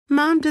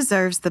Mom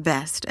deserves the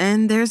best,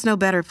 and there's no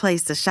better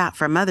place to shop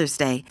for Mother's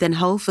Day than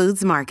Whole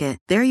Foods Market.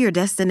 They're your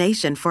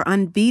destination for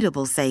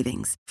unbeatable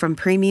savings, from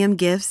premium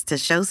gifts to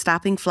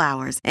show-stopping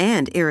flowers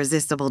and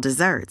irresistible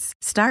desserts.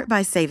 Start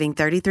by saving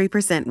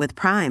 33% with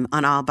Prime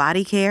on all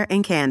body care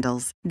and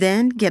candles.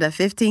 Then get a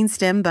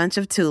 15-stem bunch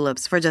of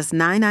tulips for just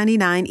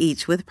 $9.99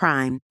 each with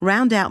Prime.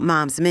 Round out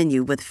Mom's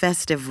menu with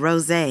festive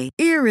rosé,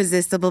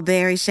 irresistible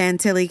berry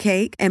chantilly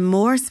cake, and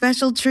more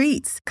special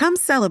treats. Come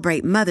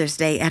celebrate Mother's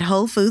Day at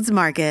Whole Foods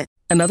Market.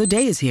 Another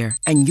day is here,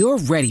 and you're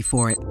ready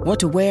for it. What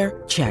to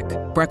wear? Check.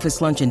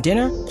 Breakfast, lunch, and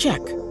dinner? Check.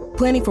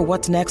 Planning for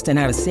what's next and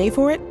how to save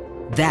for it?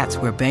 That's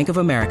where Bank of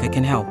America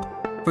can help.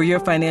 For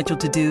your financial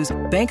to-dos,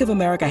 Bank of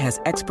America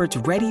has experts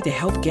ready to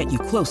help get you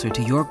closer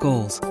to your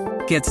goals.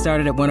 Get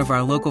started at one of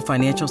our local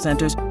financial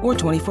centers or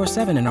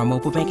 24/7 in our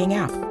mobile banking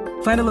app.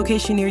 Find a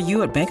location near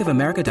you at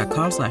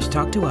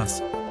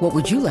bankofamerica.com/talktous. What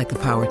would you like the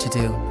power to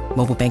do?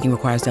 Mobile banking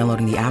requires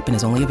downloading the app and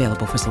is only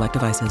available for select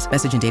devices.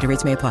 Message and data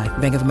rates may apply.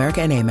 Bank of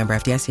America N.A., member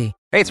FDIC.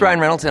 Hey, it's Ryan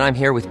Reynolds, and I'm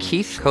here with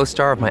Keith,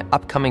 co-star of my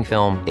upcoming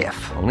film,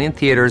 If, only in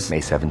theaters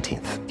May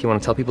 17th. Do you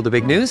want to tell people the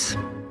big news?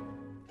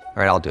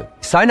 All right, I'll do it.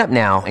 Sign up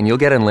now and you'll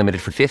get unlimited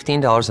for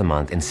 $15 a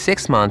month and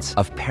 6 months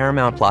of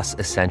Paramount Plus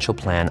Essential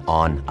Plan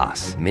on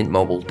us.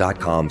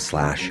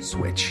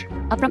 MintMobile.com/switch.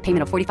 Upfront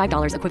payment of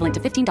 $45 equivalent to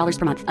 $15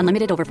 per month.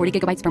 Unlimited over 40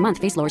 gigabytes per month.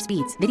 Face lower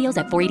speeds. Videos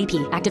at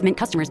 480p. Active Mint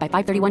customers by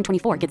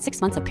 531.24 get 6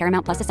 months of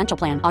Paramount Plus Essential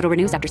Plan. Auto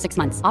renews after 6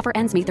 months. Offer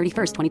ends May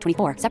 31st,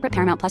 2024. Separate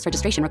Paramount Plus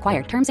registration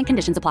required. Terms and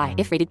conditions apply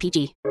if rated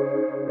PG.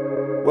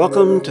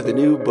 Welcome to the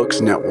New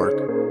Books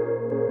Network.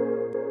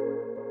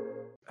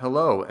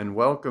 Hello, and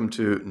welcome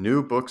to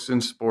New Books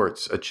in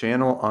Sports, a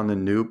channel on the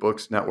New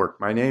Books Network.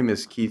 My name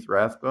is Keith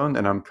Rathbone,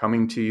 and I'm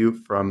coming to you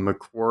from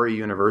Macquarie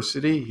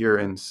University here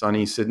in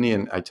sunny Sydney.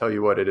 And I tell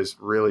you what, it is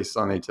really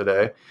sunny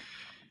today.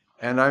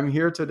 And I'm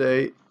here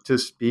today to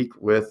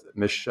speak with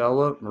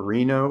Michelle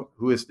Marino,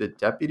 who is the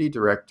Deputy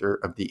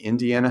Director of the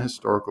Indiana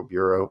Historical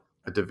Bureau,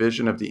 a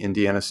division of the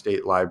Indiana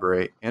State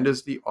Library, and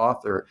is the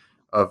author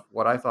of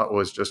what I thought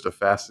was just a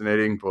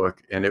fascinating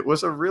book. And it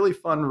was a really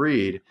fun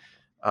read.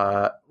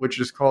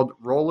 Which is called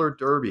Roller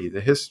Derby,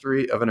 The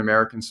History of an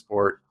American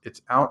Sport.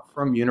 It's out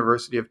from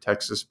University of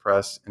Texas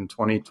Press in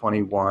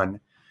 2021.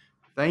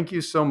 Thank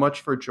you so much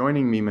for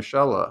joining me,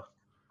 Michelle.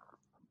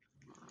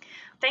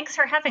 Thanks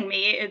for having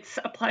me. It's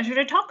a pleasure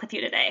to talk with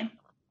you today.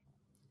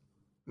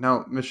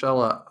 Now,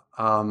 Michelle,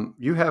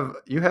 you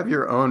have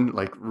your own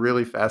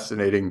really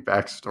fascinating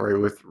backstory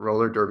with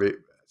roller derby.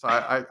 So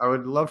I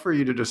would love for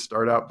you to just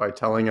start out by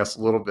telling us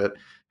a little bit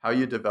how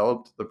you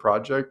developed the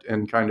project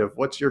and kind of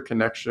what's your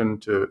connection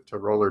to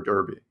roller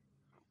derby.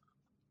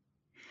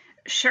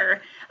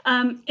 Sure.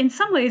 In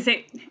some ways,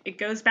 it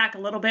goes back a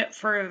little bit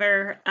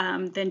further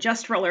than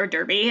just roller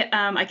derby.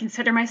 I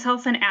consider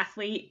myself an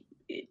athlete.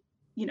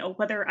 You know,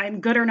 whether I'm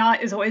good or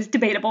not is always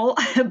debatable,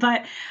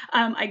 but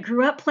I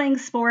grew up playing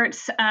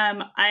sports.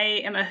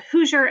 I am a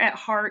Hoosier at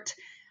heart.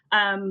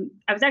 I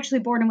was actually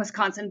born in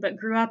Wisconsin, but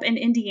grew up in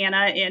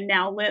Indiana and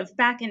now live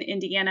back in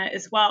Indiana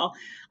as well.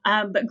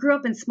 But grew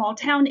up in small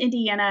town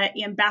Indiana,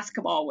 and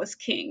basketball was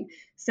king.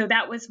 So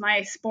that was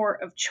my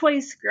sport of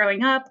choice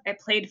growing up. I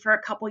played for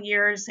a couple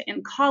years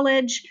in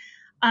college.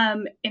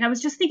 And I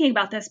was just thinking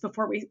about this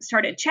before we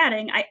started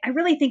chatting. I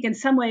really think in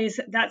some ways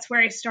that's where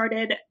I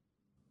started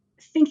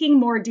thinking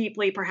more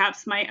deeply.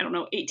 Perhaps my,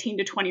 18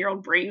 to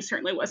 20-year-old brain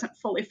certainly wasn't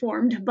fully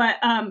formed, but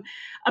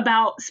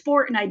about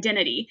sport and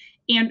identity.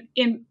 And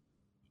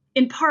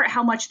in part,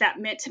 how much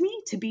that meant to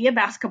me to be a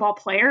basketball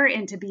player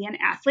and to be an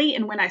athlete.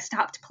 And when I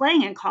stopped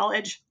playing in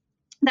college,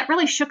 that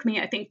really shook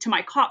me, I think, to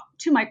my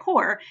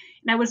core.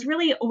 And I was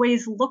really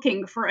always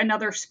looking for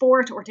another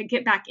sport or to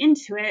get back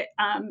into it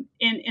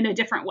in a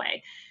different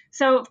way.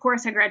 So, of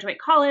course, I graduate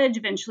college,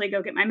 eventually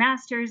go get my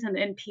master's and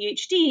then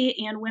PhD.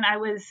 And when I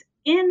was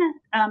in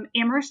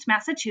Amherst,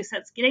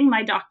 Massachusetts, getting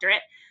my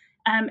doctorate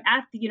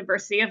at the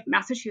University of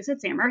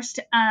Massachusetts, Amherst,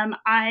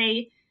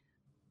 I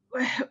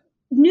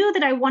knew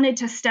that I wanted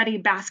to study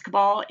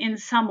basketball in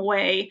some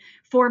way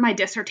for my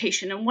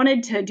dissertation and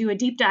wanted to do a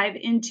deep dive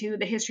into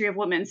the history of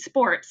women's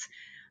sports.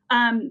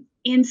 And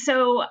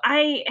so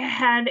I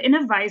had an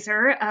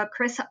advisor,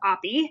 Chris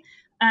Oppie,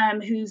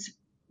 who's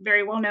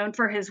very well known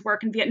for his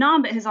work in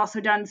Vietnam, but has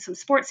also done some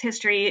sports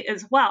history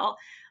as well,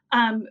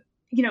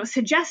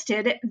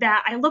 suggested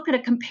that I look at a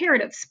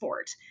comparative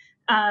sport,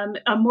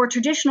 a more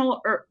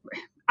traditional, or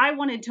I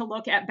wanted to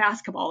look at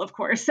basketball, of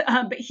course,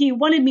 but he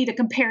wanted me to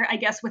compare, I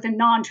guess, with a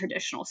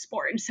non-traditional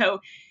sport. And so,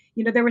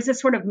 there was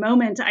this sort of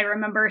moment I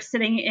remember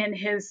sitting in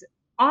his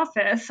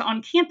office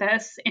on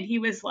campus, and he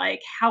was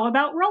like, "How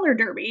about roller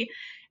derby?"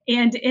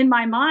 And in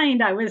my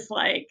mind, I was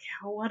like,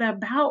 what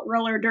about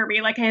roller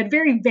derby? Like I had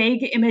very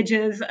vague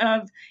images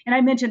of, and I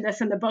mentioned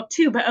this in the book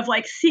too, but of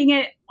seeing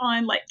it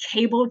on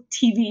cable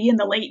TV in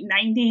the late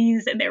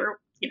 90s, and they were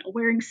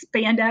wearing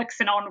spandex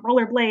and on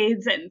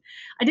rollerblades. And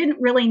I didn't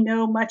really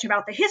know much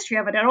about the history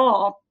of it at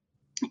all.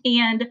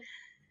 And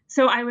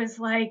so I was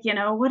like,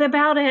 what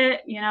about it?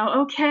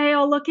 Okay,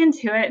 I'll look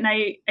into it. And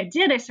I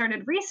did. I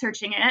started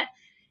researching it.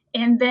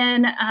 And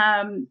then,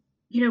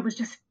 was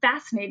just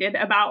fascinated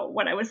about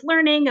what I was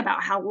learning,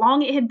 about how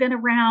long it had been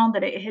around,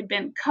 that it had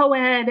been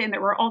co-ed, and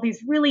there were all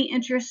these really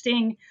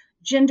interesting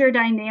gender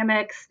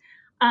dynamics.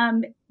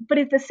 But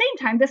at the same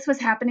time, this was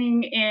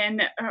happening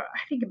in, I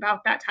think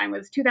about that time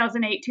was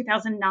 2008,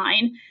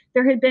 2009.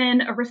 There had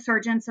been a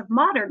resurgence of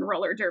modern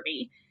roller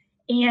derby.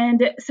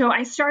 And so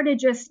I started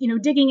just,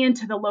 digging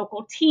into the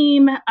local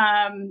team.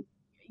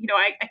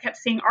 I kept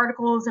seeing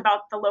articles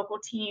about the local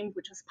team,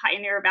 which was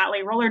Pioneer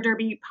Valley Roller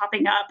Derby,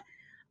 popping up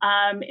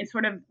in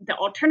sort of the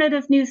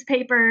alternative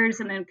newspapers,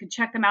 and then could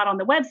check them out on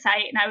the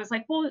website. And I was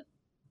like, well,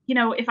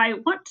 if I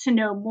want to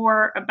know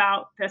more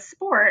about the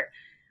sport,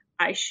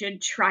 I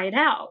should try it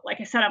out.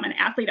 Like I said, I'm an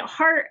athlete at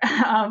heart.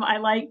 I'm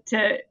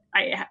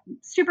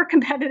super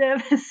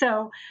competitive.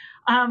 So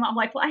I'm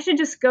like, well, I should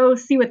just go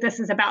see what this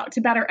is about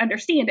to better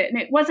understand it.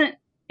 And it wasn't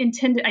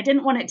intended. I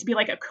didn't want it to be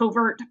like a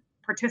covert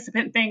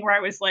participant thing where I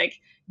was like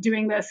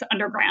doing this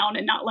underground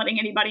and not letting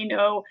anybody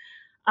know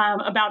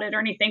about it or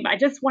anything. But I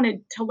just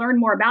wanted to learn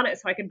more about it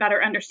so I could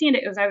better understand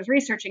it as I was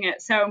researching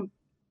it. So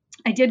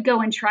I did go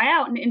and try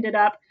out and ended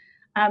up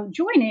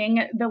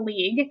joining the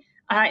league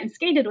and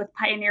skated with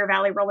Pioneer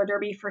Valley Roller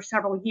Derby for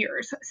several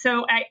years.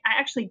 So I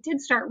actually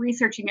did start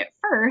researching it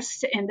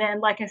first. And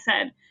then, like I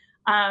said,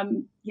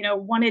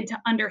 wanted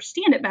to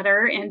understand it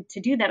better. And to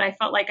do that, I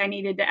felt like I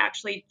needed to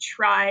actually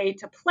try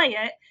to play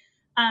it,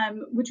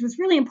 which was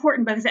really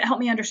important because it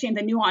helped me understand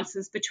the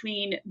nuances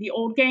between the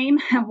old game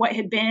and what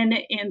had been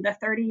in the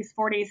 30s,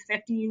 40s,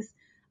 50s,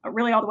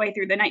 really all the way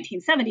through the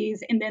 1970s,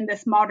 and then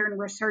this modern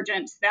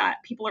resurgence that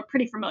people are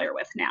pretty familiar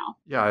with now.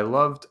 Yeah, I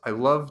loved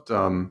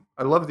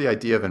the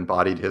idea of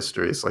embodied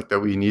histories, like that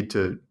we need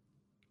to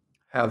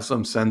have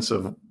some sense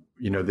of,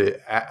 the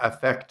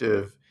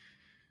effective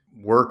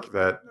work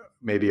that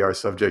maybe our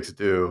subjects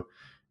do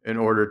in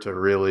order to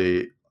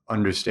really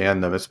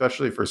understand them,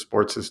 especially for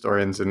sports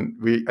historians.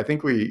 And I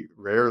think we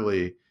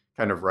rarely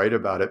kind of write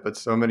about it, but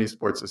so many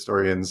sports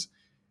historians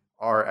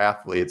are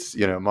athletes,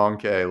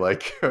 Monkey,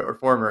 or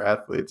former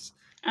athletes.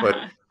 But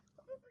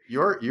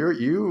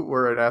you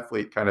were an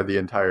athlete kind of the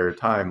entire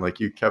time. Like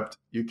you kept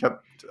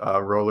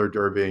roller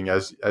derbying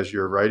as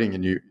you're writing,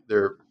 and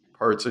there are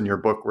parts in your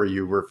book where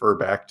you refer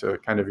back to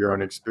kind of your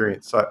own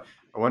experience. So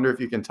I wonder if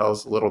you can tell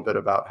us a little bit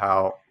about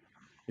how,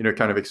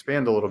 kind of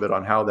expand a little bit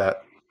on how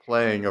that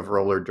playing of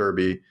roller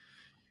derby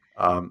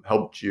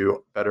helped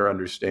you better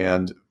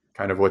understand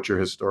kind of what your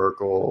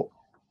historical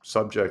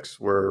subjects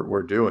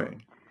were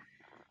doing.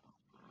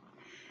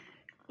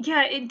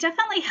 Yeah, it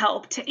definitely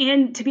helped.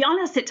 And to be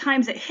honest, at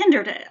times it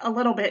hindered it a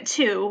little bit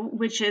too,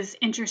 which is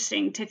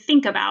interesting to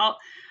think about.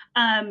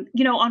 On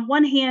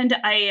one hand,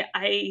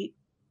 I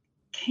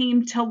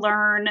came to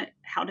learn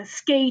how to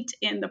skate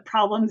and the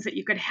problems that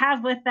you could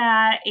have with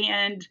that,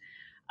 and,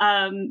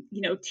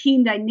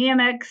 team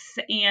dynamics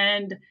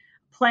and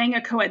playing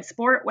a co-ed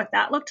sport, what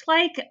that looked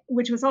like,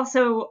 which was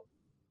also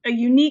a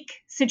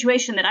unique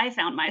situation that I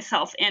found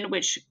myself in,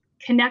 which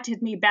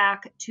connected me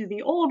back to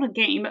the old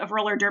game of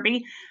roller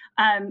derby.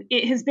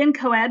 It has been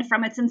co-ed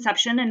from its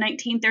inception in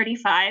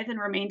 1935 and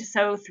remained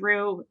so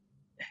through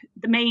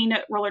the main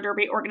roller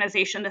derby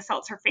organization, the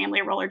Seltzer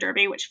Family Roller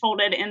Derby, which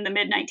folded in the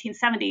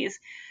mid-1970s.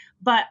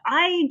 But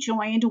I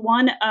joined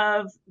one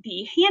of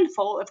the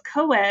handful of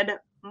co-ed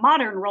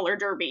modern roller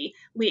derby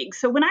leagues.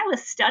 So when I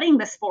was studying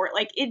the sport,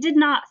 it did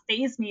not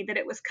faze me that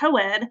it was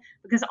co-ed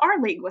because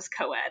our league was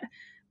co-ed.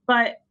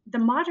 But the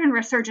modern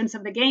resurgence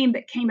of the game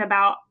that came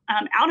about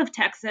out of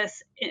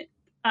Texas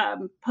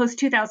post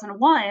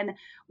 2001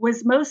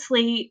 was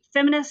mostly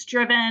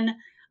feminist-driven,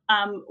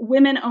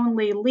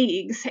 women-only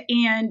leagues.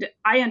 And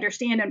I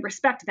understand and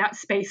respect that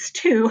space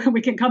too.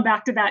 We can come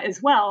back to that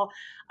as well.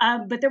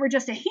 But there were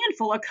just a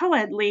handful of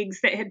co-ed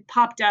leagues that had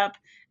popped up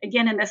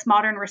again in this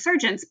modern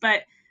resurgence.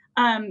 But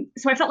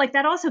so I felt like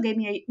that also gave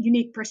me a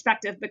unique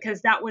perspective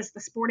because that was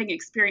the sporting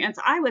experience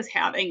I was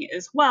having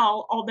as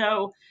well,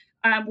 although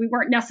we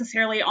weren't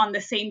necessarily on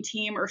the same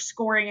team or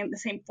scoring in the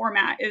same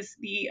format as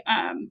the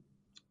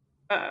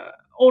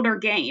older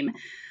game.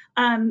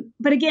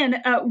 But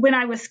again, when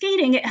I was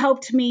skating, it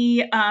helped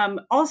me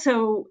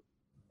also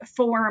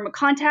form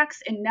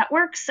contacts and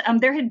networks.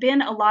 There had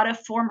been a lot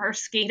of former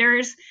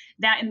skaters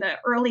that in the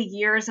early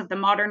years of the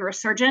modern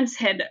resurgence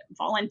had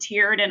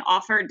volunteered and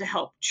offered to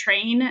help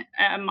train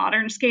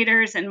modern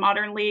skaters and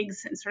modern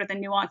leagues and sort of the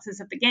nuances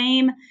of the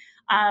game.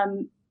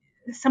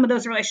 Some of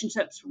those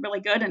relationships were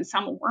really good and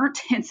some weren't.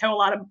 And so a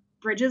lot of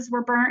bridges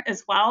were burnt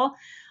as well.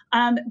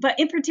 But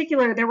in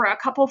particular, there were a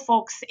couple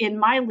folks in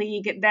my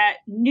league that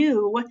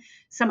knew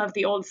some of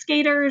the old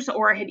skaters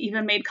or had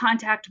even made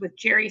contact with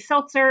Jerry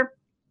Seltzer,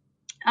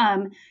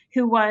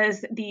 who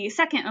was the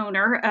second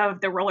owner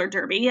of the roller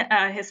derby.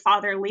 His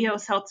father, Leo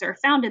Seltzer,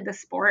 founded the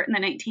sport in the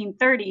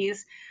 1930s.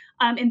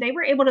 And they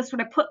were able to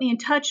sort of put me in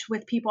touch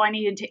with people I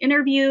needed to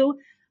interview,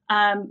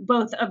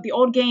 both of the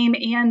old game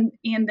and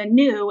the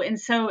new. And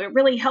so it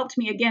really helped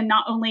me, again,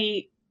 not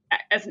only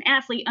as an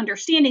athlete,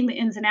 understanding the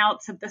ins and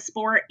outs of the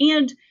sport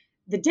and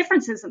the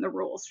differences in the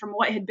rules from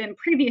what had been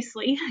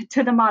previously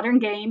to the modern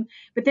game,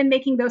 but then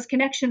making those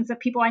connections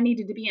of people I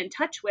needed to be in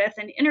touch with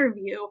and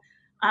interview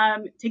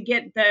to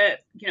get the,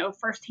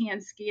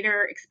 firsthand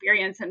skater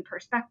experience and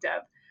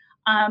perspective.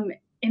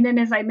 And then,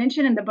 as I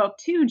mentioned in the book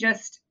too,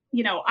 just,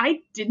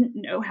 I didn't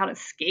know how to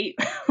skate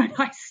when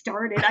I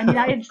started. I mean,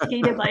 I had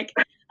skated like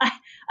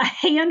a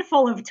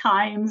handful of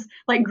times,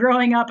 like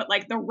growing up at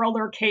like the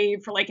roller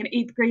cave for like an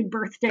 8th grade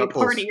birthday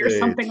party or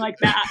something like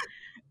that.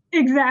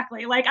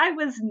 Exactly. Like I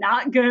was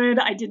not good.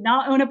 I did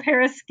not own a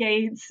pair of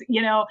skates,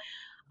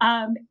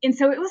 and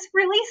so it was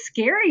really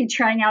scary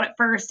trying out at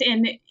first.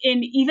 And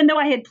even though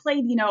I had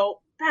played,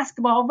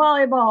 basketball,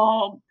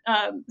 volleyball,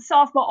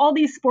 softball, all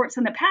these sports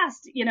in the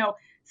past,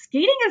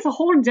 skating is a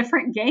whole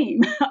different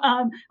game,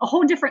 a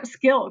whole different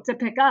skill to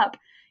pick up.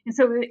 And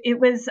so it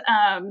was,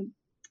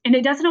 and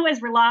it doesn't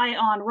always rely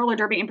on roller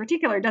derby in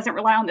particular. It doesn't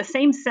rely on the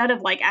same set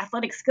of like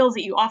athletic skills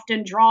that you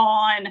often draw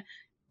on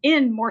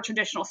in more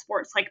traditional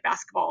sports like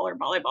basketball or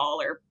volleyball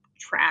or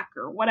track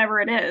or whatever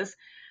it is.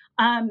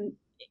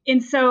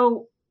 And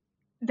so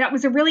that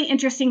was a really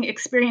interesting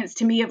experience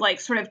to me of like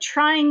sort of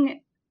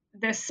trying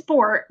this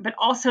sport, but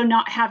also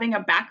not having a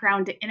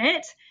background in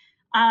it.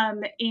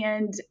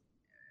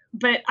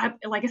 But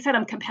like I said,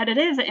 I'm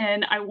competitive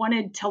and I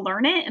wanted to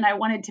learn it and I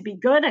wanted to be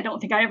good. I don't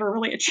think I ever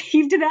really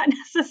achieved that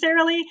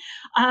necessarily.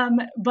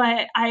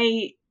 But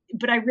I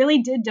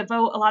really did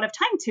devote a lot of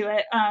time to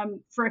it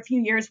for a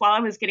few years while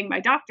I was getting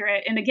my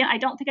doctorate. And again, I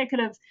don't think I could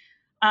have,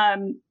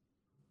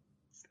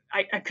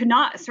 I could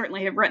not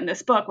certainly have written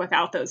this book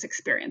without those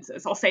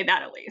experiences. I'll say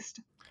that at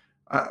least.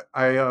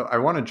 I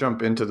want to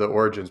jump into the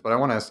origins, but I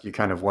want to ask you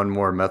kind of one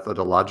more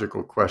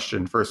methodological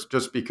question first,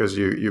 just because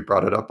you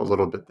brought it up a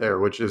little bit there,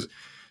 which is,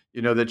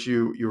 that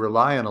you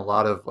rely on a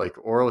lot of like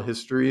oral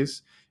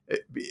histories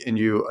and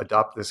you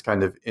adopt this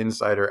kind of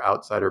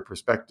insider-outsider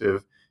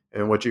perspective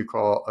and what you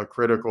call a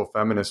critical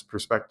feminist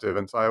perspective.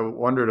 And so I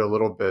wondered a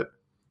little bit,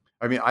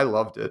 I mean, I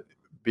loved it,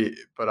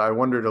 but I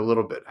wondered a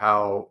little bit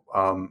how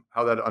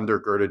that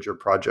undergirded your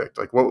project.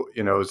 Like what,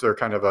 is there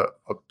kind of a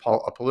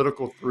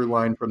political through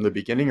line from the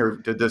beginning, or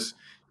did this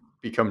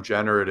become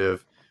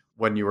generative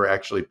when you were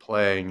actually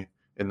playing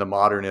in the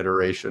modern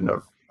iteration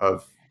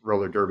of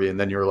roller derby? And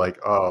then you were like,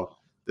 oh,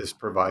 this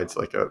provides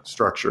like a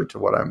structure to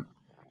what I'm,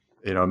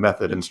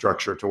 method and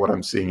structure to what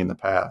I'm seeing in the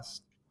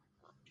past.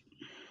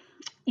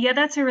 Yeah,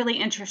 that's a really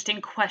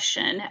interesting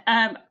question.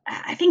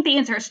 I think the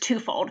answer is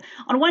twofold.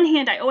 On one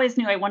hand, I always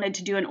knew I wanted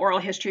to do an oral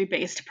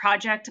history-based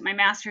project. My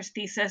master's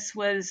thesis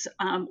was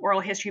oral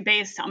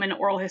history-based. I'm an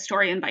oral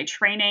historian by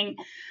training.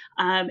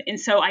 And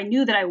so I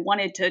knew that I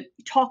wanted to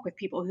talk with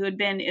people who had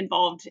been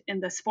involved in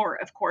the sport,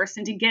 of course,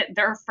 and to get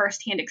their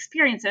firsthand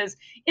experiences,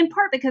 in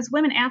part because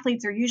women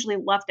athletes are usually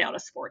left out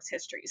of sports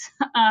histories.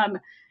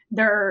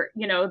 They're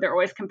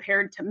always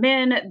compared to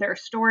men. Their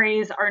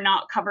stories are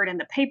not covered in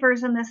the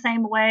papers in the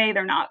same way.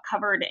 They're not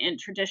covered in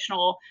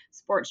traditional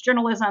sports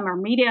journalism or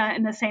media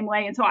in the same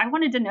way. And so I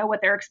wanted to know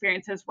what their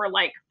experiences were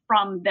like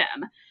from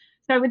them.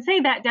 So I would say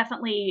that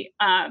definitely,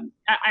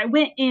 I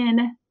went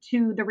in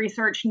to the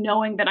research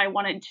knowing that I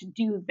wanted to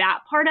do that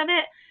part of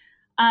it.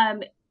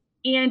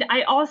 And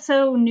I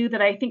also knew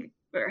that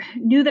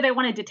I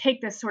wanted to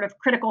take this sort of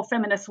critical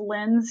feminist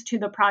lens to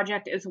the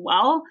project as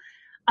well.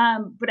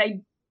 But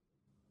I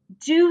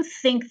do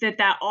think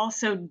that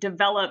also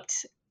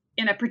developed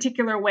in a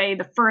particular way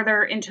the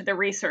further into the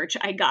research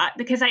I got,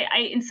 because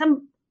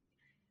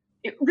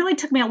it really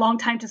took me a long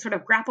time to sort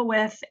of grapple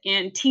with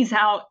and tease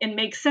out and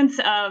make sense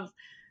of,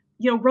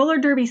 roller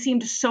derby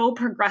seemed so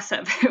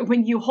progressive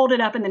when you hold it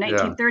up in the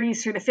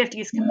 1930s through the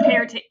 50s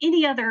compared to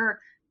any other,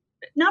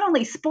 not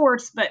only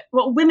sports, but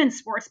women's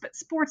sports, but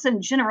sports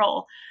in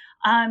general.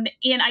 And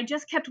I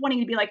just kept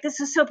wanting to be like, this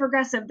is so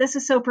progressive. This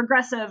is so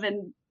progressive.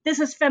 And this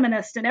is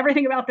feminist and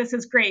everything about this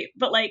is great.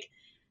 But like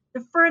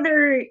the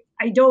further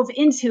I dove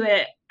into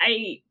it,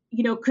 I,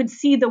 could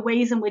see the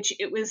ways in which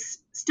it was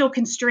still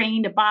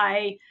constrained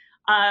by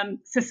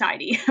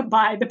society,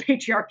 by the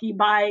patriarchy,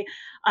 by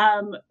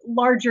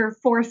larger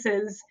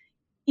forces,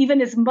 even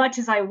as much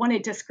as I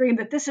wanted to scream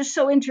that this is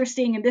so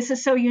interesting and this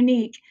is so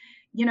unique.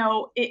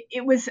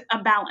 It was a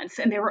balance,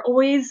 and they were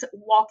always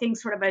walking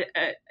sort of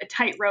a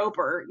tightrope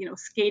or,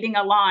 skating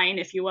a line,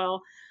 if you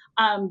will,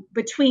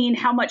 between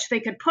how much they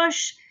could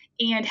push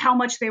and how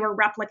much they were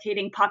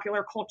replicating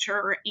popular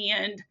culture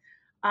and,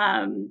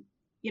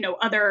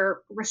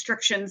 other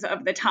restrictions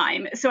of the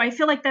time. So I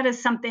feel like that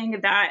is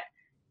something that,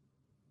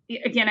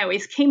 again, I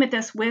always came at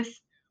this with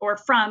or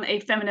from a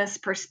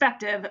feminist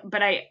perspective,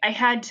 but I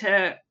had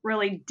to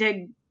really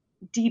dig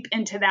deep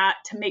into that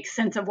to make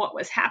sense of what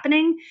was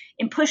happening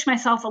and push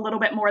myself a little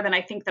bit more than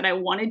I think that I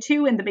wanted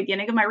to in the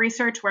beginning of my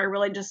research, where I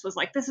really just was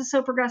like, this is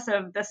so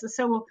progressive. This is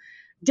so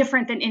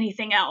different than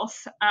anything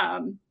else.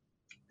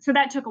 So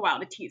that took a while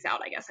to tease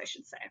out, I guess I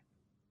should say.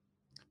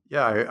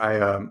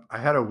 Yeah, I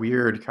had a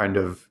weird kind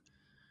of,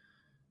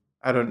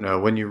 I don't know,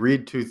 when you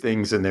read two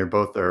things and they're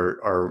both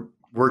are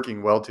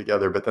working well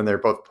together, but then they're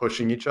both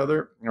pushing each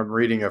other. I'm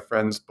reading a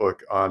friend's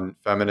book on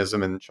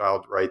feminism and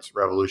child rights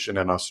revolution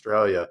in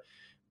Australia.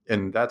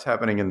 And that's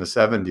happening in the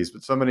 70s.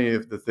 But so many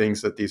of the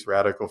things that these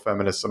radical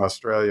feminists in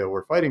Australia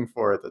were fighting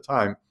for at the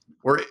time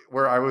were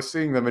where I was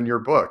seeing them in your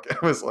book.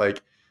 It was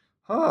like,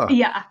 Huh.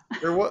 Yeah.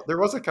 There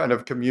was a kind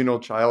of communal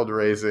child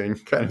raising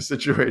kind of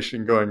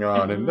situation going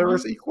on, and there Hmm.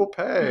 was equal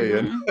pay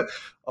and Hmm.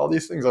 all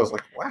these things. I was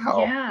like, wow,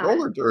 Yeah.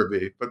 roller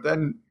derby. But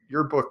then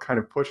your book kind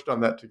of pushed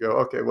on that to go,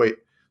 okay, wait,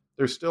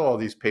 there's still all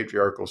these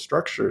patriarchal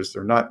structures.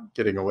 They're not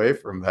getting away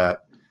from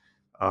that.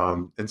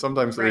 And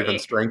sometimes they're even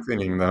Right.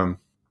 strengthening them.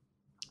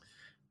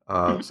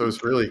 So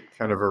it's really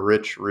kind of a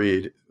rich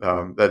read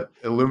that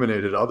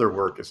illuminated other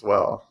work as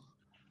well.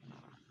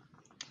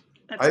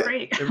 That's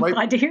great. It I'm might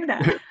glad to hear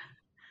that.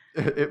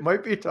 it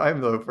might be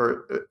time though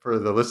for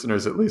the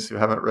listeners at least who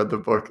haven't read the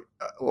book.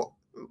 Well,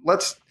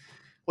 let's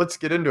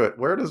get into it.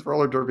 Where does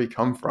roller derby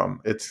come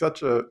from? It's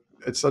such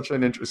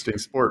an interesting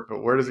sport,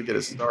 but where does it get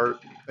its start?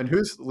 And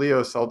who's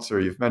Leo Seltzer?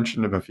 You've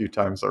mentioned him a few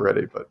times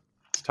already, but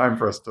it's time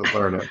for us to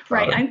learn about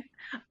Right. him.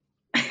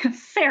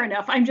 Fair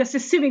enough. I'm just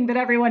assuming that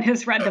everyone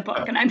has read the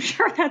book, and I'm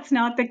sure that's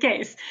not the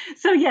case.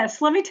 So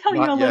yes, let me tell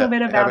you a Not little yet.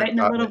 bit I about it haven't and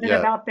a gotten little it bit yet.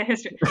 about the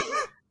history.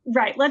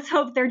 Right. Let's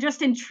hope they're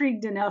just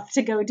intrigued enough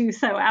to go do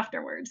so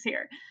afterwards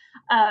here.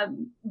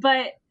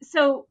 But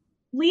so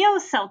Leo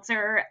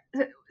Seltzer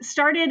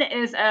started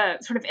as a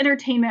sort of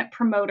entertainment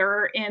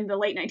promoter in the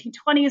late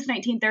 1920s,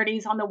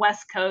 1930s on the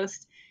West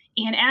Coast.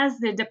 And as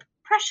the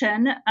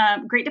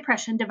Great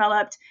Depression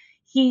developed,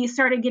 he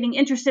started getting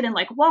interested in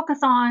like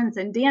walkathons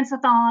and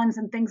dance-a-thons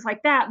and things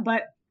like that.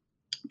 But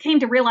came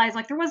to realize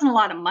like there wasn't a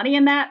lot of money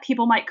in that.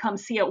 People might come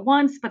see it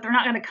once, but they're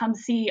not going to come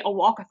see a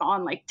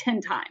walkathon like 10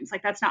 times.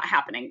 Like that's not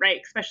happening, right?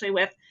 Especially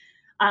with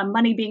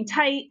money being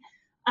tight.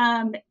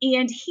 And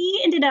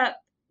he ended up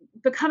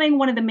becoming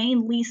one of the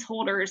main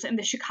leaseholders in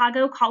the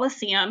Chicago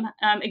Coliseum,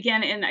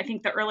 again, in I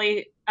think the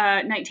early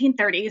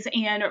 1930s,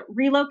 and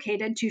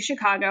relocated to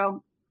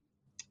Chicago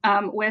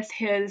with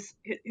his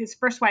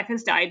first wife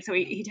has died. So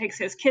he takes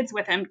his kids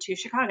with him to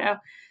Chicago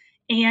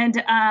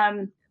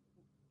and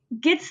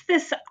gets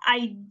this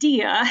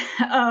idea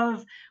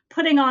of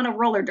putting on a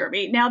roller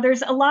derby. Now,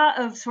 there's a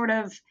lot of sort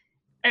of,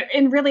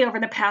 and really over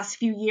the past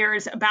few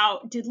years,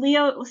 about did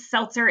Leo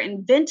Seltzer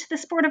invent the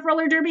sport of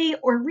roller derby,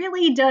 or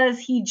really does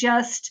he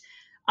just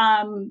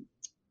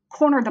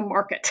corner the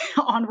market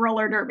on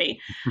roller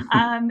derby?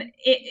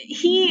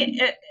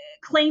 He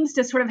claims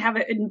to sort of have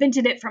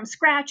invented it from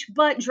scratch,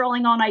 but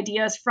drawing on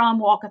ideas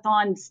from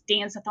walkathons,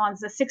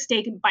 dance-a-thons, the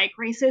 6-day bike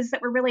races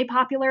that were really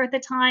popular at the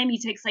time. He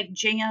takes like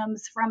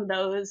jams from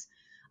those.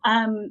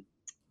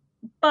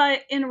 But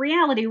in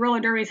reality,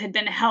 roller derbies had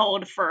been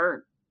held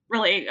for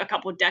really a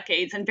couple of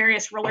decades and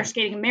various roller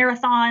skating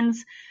marathons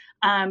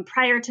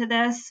prior to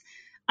this.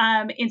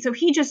 And so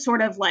he just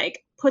sort of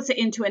like puts it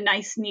into a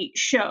nice, neat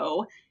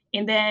show.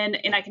 And then,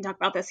 and I can talk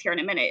about this here in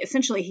a minute,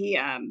 essentially he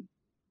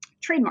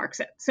trademarks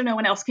it so no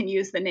one else can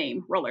use the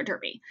name roller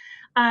derby.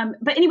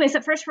 But anyways,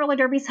 the first roller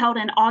derby is held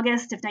in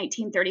August of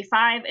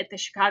 1935 at the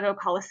Chicago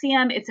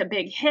Coliseum. It's a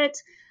big hit.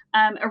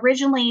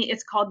 Originally,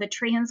 it's called the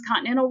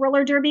Transcontinental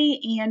Roller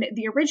Derby, and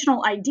the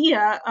original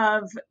idea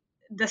of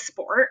the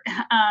sport,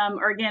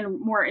 or again,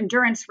 more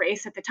endurance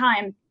race at the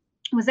time,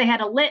 was they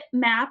had a lit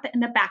map in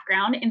the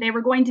background, and they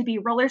were going to be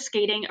roller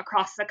skating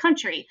across the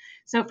country.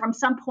 So from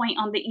some point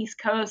on the East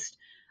Coast,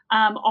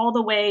 all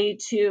the way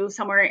to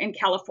somewhere in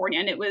California,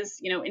 and it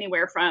was,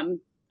 anywhere from,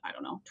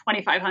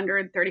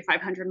 2,500,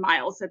 3,500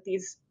 miles that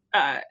these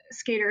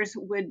skaters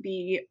would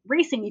be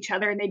racing each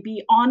other, and they'd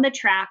be on the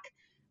track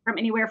from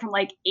anywhere from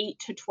like 8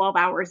 to 12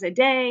 hours a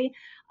day.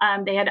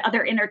 They had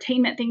other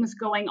entertainment things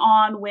going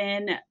on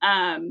when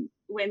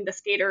the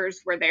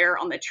skaters were there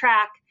on the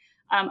track,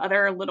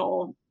 other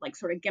little like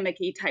sort of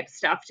gimmicky type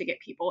stuff to get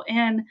people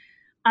in.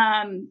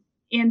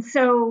 And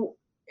so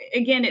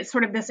again, it's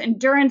sort of this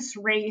endurance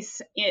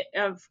race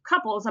of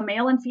couples, a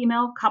male and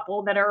female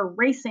couple that are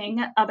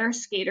racing other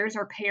skaters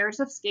or pairs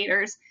of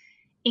skaters.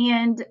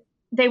 And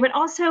they would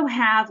also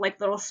have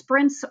like little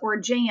sprints or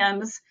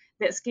jams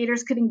that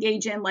skaters could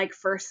engage in like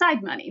for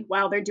side money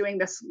while they're doing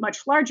this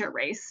much larger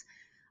race.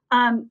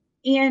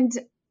 And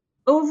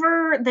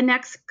over the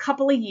next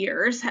couple of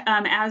years,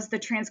 as the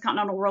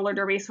Transcontinental Roller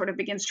Derby sort of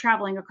begins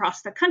traveling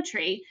across the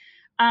country,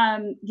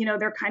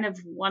 they're kind of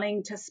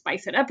wanting to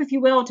spice it up, if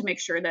you will, to make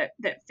sure that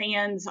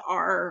fans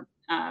are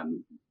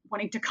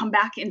wanting to come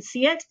back and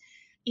see it.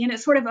 And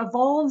it sort of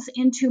evolves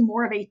into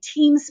more of a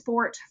team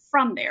sport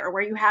from there,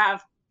 where you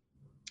have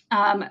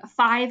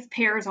 5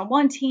 pairs on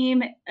one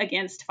team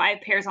against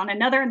 5 pairs on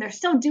another. And they're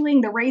still doing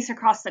the race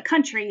across the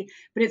country,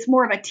 but it's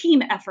more of a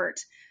team effort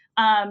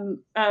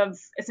of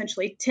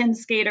essentially 10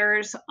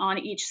 skaters on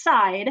each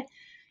side.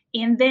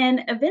 And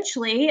then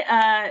eventually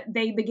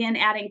they begin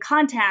adding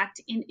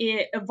contact, and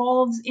it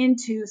evolves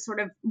into sort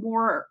of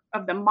more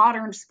of the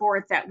modern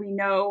sport that we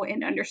know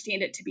and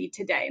understand it to be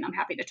today. And I'm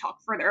happy to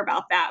talk further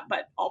about that,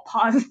 but I'll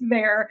pause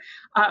there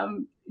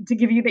to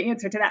give you the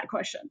answer to that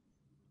question.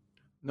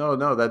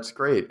 No, that's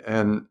great.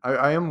 And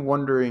I am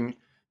wondering,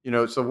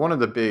 so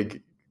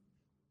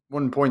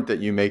one point that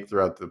you make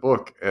throughout the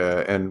book,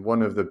 and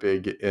one of the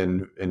big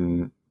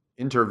in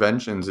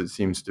interventions, it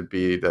seems to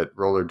be that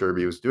roller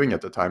derby was doing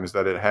at the time, is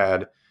that it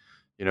had,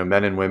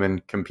 men and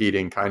women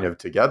competing kind of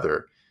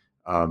together,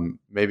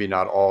 maybe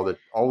not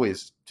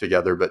always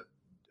together, but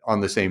on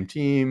the same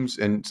teams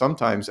and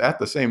sometimes at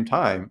the same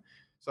time.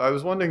 So I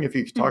was wondering if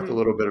you could talk a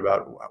little bit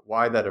about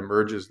why that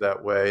emerges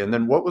that way. And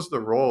then what was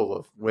the role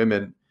of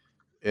women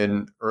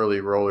in early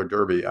roller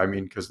derby? I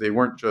mean, because they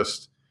weren't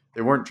just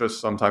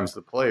sometimes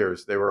the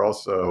players, they were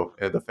also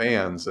the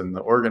fans and the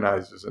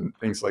organizers and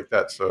things like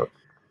that. So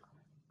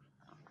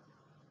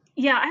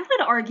yeah, I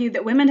would argue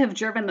that women have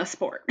driven the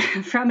sport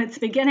from its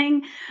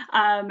beginning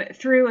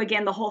through,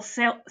 again, the whole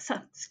seltzer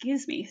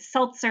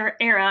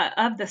era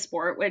of the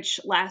sport,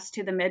 which lasts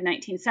to the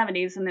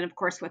mid-1970s, and then, of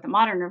course, with the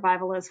modern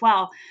revival as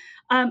well.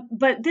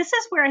 But this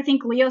is where I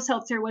think Leo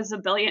Seltzer was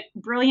a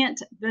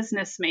brilliant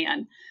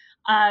businessman.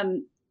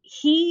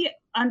 He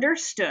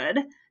understood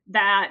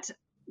that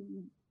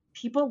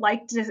people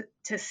liked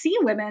to see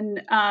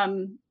women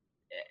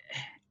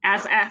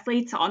as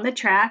athletes on the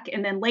track,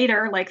 and then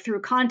later, like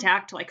through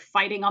contact, like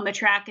fighting on the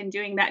track and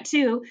doing that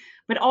too,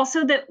 but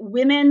also that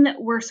women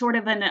were sort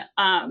of an,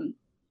 I'm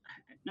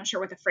not sure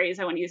what the phrase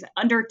I want to use,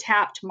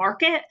 under-tapped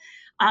market,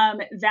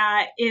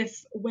 that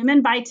if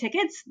women buy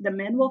tickets, the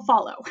men will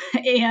follow,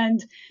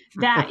 and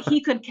that he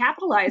could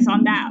capitalize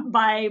on that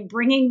by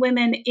bringing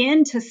women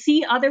in to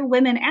see other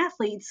women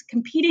athletes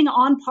competing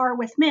on par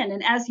with men.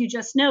 And as you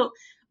just note,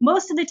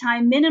 most of the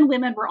time, men and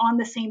women were on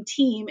the same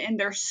team and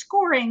their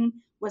scoring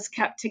was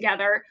kept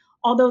together,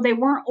 although they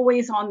weren't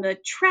always on the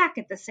track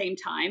at the same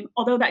time,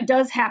 although that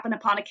does happen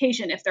upon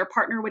occasion. If their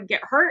partner would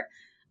get hurt,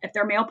 if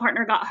their male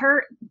partner got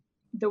hurt,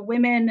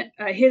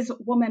 his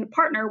woman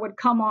partner would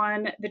come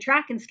on the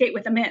track and skate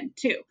with the men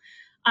too.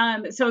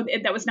 So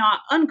that was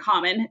not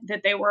uncommon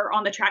that they were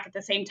on the track at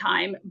the same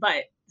time,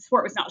 but the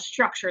sport was not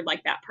structured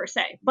like that per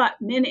se. But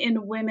men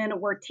and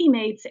women were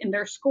teammates and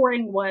their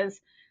scoring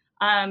was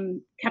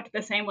kept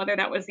the same, whether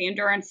that was the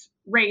endurance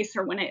race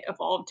or when it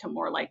evolved to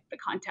more like the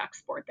contact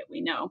sport that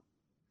we know.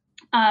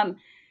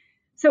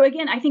 So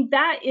again, I think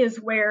that is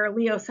where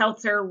Leo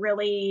Seltzer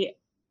really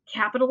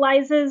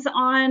capitalizes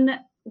on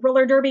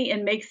roller derby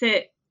and makes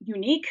it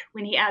unique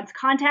when he adds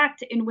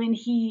contact and when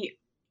he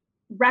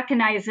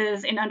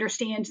recognizes and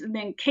understands and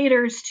then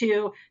caters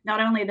to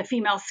not only the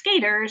female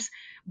skaters,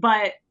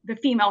 but the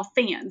female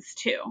fans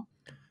too.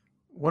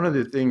 One of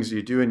the things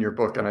you do in your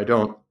book, and I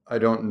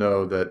don't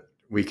know that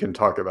we can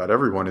talk about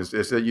everyone, is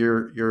that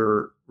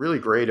you're really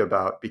great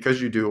about,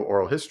 because you do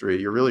oral history,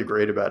 you're really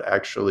great about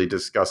actually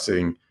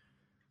discussing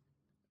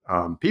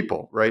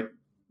people, right?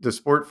 The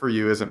sport for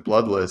you isn't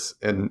bloodless,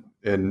 and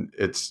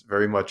it's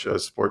very much a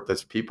sport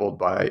that's peopled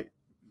by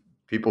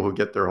people who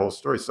get their whole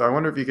story. So I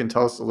wonder if you can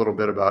tell us a little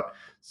bit about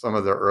some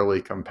of the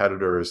early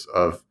competitors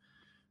of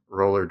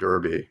roller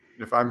derby.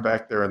 If I'm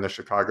back there in the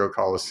Chicago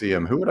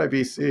Coliseum, who would I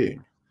be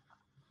seeing?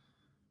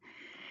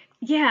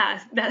 Yeah,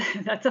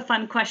 that's a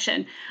fun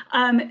question.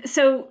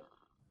 So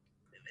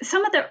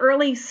some of the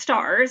early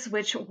stars,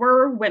 which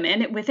were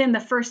women, within the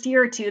first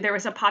year or two, there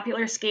was a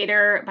popular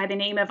skater by the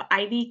name of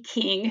Ivy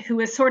King, who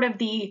was sort of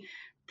the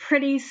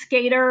pretty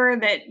skater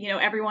that,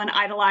 everyone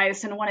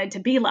idolized and wanted to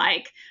be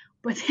like.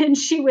 But then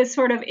she was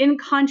sort of in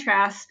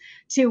contrast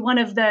to one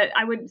of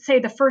I would say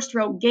the first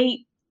real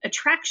gate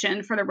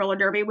attraction for the roller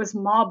derby was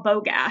Ma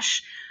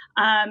Bogash.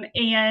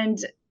 And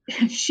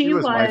she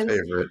was my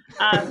favorite.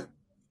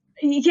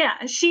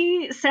 Yeah,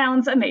 she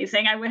sounds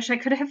amazing. I wish I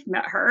could have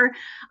met her.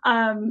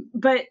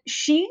 But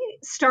she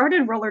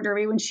started roller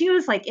derby when she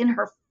was like in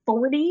her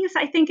 40s,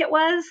 I think it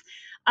was.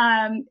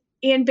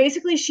 And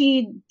basically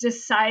she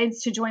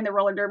decides to join the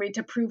roller derby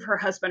to prove her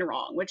husband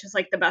wrong, which is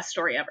like the best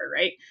story ever,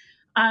 right?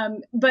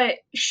 But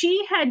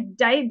she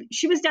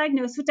was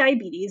diagnosed with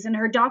diabetes, and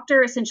her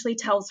doctor essentially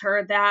tells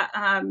her that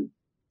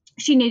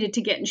she needed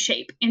to get in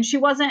shape. And she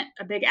wasn't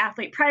a big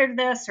athlete prior to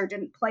this or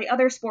didn't play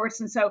other sports.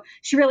 And so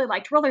she really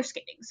liked roller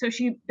skating. So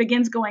she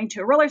begins going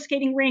to a roller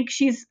skating rink.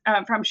 She's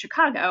from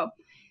Chicago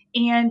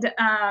and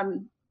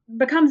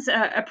becomes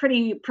a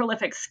pretty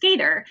prolific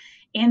skater.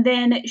 And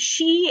then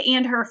she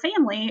and her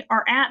family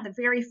are at the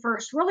very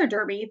first roller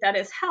derby that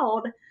is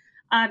held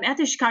at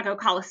the Chicago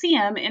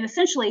Coliseum. And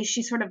essentially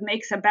she sort of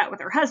makes a bet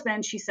with her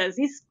husband. She says,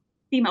 these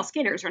female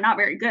skaters are not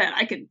very good.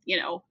 I could,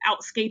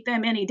 outskate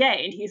them any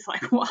day. And he's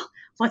like, well,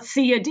 let's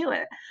see you do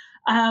it.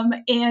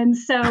 And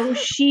so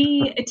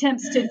she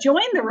attempts to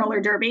join the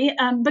roller derby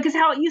because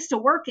how it used to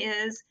work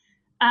is,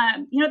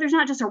 there's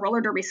not just a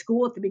roller derby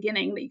school at the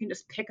beginning that you can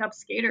just pick up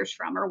skaters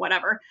from or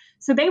whatever.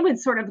 So they would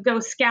sort of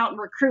go scout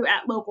and recruit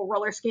at local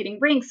roller skating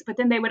rinks, but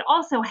then they would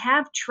also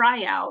have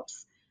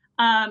tryouts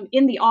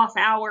in the off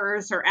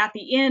hours or at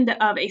the end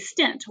of a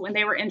stint when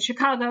they were in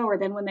Chicago, or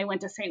then when they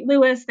went to St.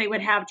 Louis, they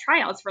would have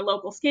tryouts for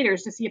local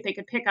skaters to see if they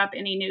could pick up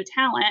any new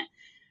talent.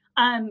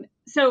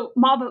 So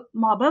Ma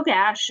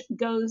Bogash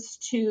goes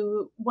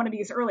to one of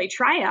these early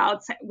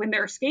tryouts when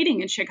they're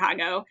skating in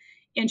Chicago,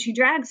 and she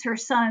drags her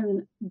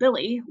son,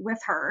 Billy, with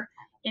her.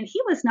 And he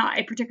was not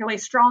a particularly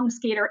strong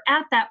skater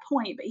at that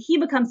point, but he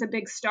becomes a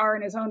big star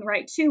in his own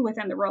right, too,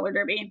 within the roller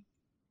derby.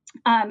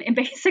 And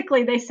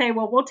basically they say,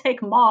 well, we'll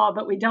take Ma,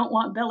 but we don't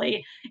want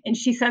Billy. And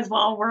she says,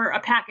 well, we're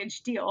a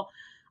package deal.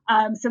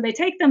 So they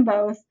take them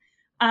both.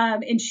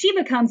 And she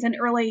becomes an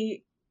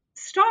early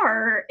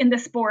star in the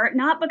sport,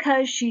 not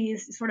because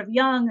she's sort of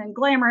young and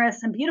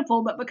glamorous and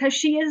beautiful, but because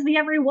she is the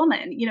every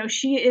woman.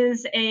 She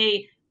is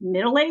a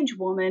middle-aged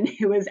woman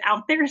who is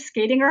out there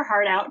skating her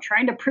heart out,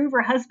 trying to prove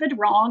her husband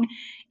wrong.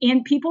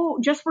 And people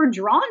just were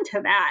drawn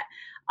to that,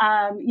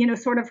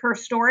 sort of her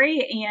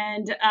story.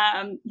 And,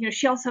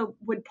 she also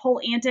would pull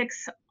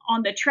antics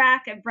on the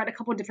track. I've read a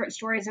couple of different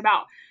stories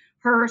about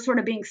her sort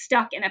of being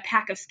stuck in a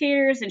pack of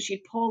skaters, and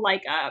she'd pull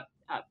like a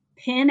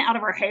pin out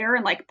of her hair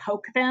and like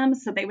poke them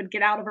so they would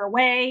get out of her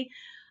way.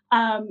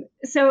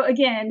 So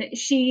again,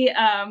 she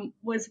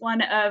was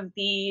one of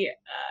the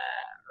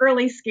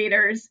early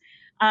skaters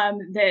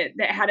that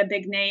had a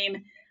big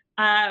name.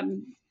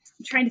 I'm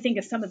trying to think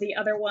of some of the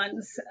other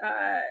ones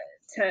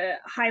to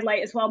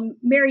highlight as well.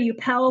 Mary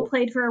Uppel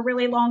played for a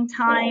really long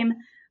time.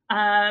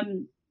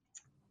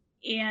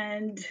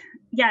 And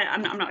yeah,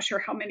 I'm not sure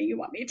how many you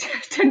want me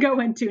to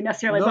go into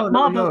necessarily, but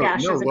Ma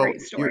Bogash is a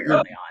great story early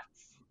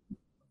on.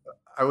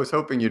 I was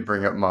hoping you'd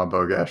bring up Ma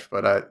Bogash,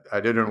 but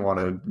I didn't want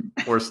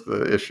to force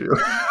the issue.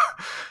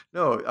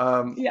 But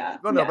I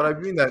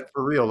mean that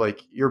for real.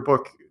 Like your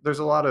book, there's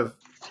a lot of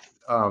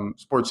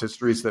sports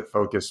histories that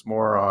focus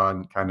more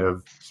on kind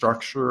of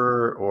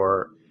structure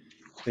or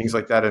things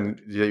like that,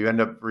 and you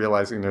end up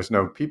realizing there's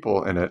no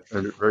people in it,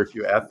 or very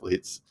few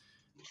athletes.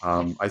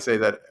 I say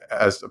that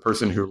as a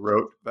person who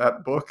wrote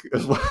that book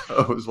as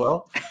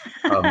well.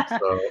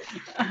 So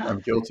I'm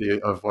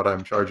guilty of what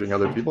I'm charging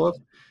other people of.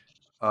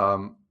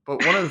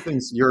 But one of the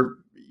things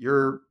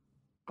your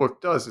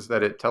book does is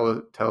that it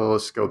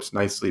telescopes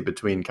nicely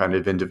between kind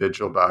of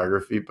individual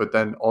biography, but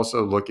then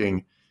also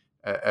looking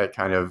at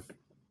kind of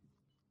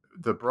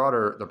the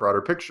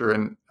broader picture,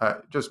 and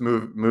just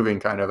moving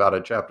kind of out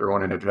of chapter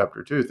 1 into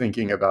chapter 2,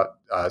 thinking about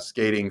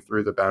skating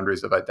through the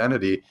boundaries of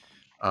identity.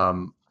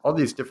 All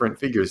these different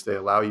figures, they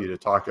allow you to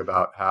talk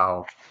about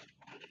how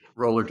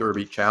roller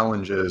derby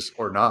challenges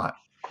or not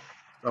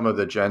some of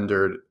the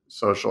gendered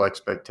social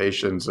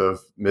expectations of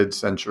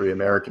mid-century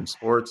American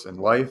sports and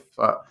life.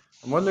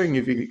 I'm wondering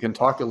if you can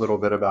talk a little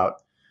bit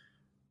about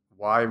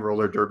why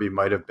roller derby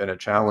might have been a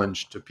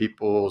challenge to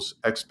people's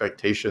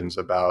expectations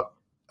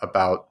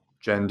about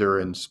gender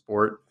in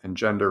sport and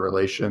gender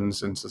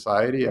relations in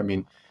society. I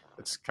mean,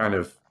 it's kind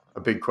of a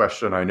big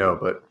question, I know,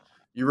 but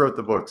you wrote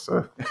the book,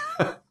 so...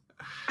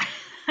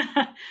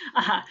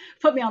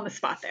 Put me on the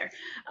spot there.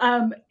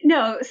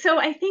 So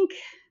I think,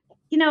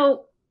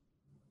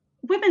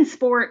 women's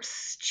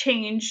sports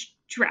changed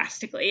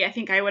drastically, I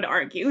think I would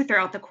argue,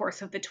 throughout the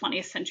course of the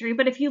 20th century.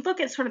 But if you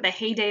look at sort of the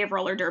heyday of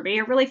roller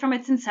derby, really from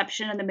its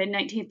inception in the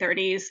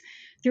mid-1930s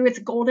through its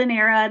golden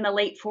era in the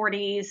late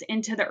 40s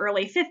into the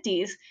early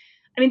 50s,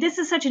 I mean, this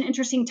is such an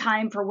interesting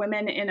time for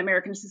women in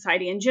American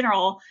society in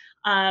general,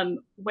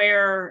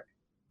 where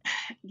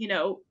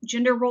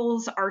gender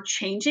roles are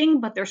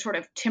changing, but they're sort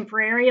of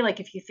temporary. Like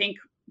if you think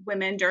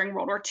women during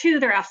World War II,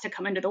 they're asked to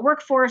come into the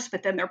workforce,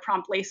 but then they're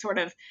promptly sort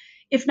of,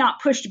 if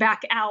not pushed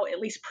back out, at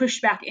least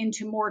pushed back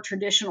into more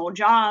traditional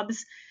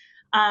jobs.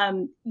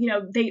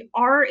 They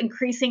are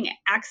increasing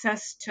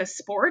access to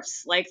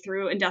sports, like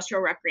through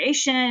industrial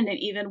recreation and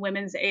even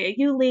women's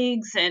AAU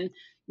leagues. And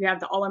you have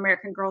the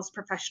All-American Girls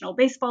Professional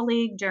Baseball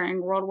League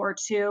during World War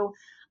II.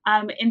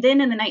 And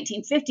then in the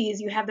 1950s,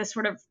 you have this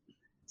sort of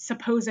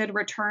supposed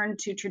return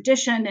to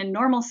tradition and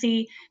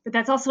normalcy, but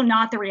that's also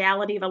not the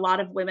reality of a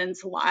lot of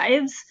women's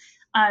lives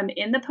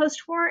in the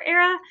post-war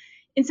era.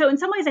 And so in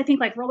some ways, I think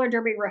like roller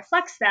derby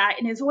reflects that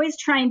and is always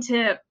trying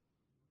to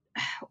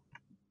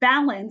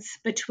balance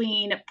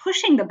between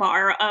pushing the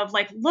bar of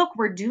like, look,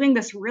 we're doing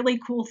this really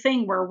cool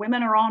thing where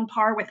women are on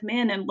par with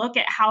men, and look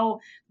at how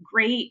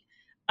great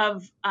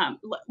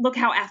look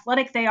how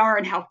athletic they are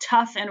and how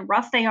tough and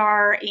rough they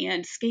are,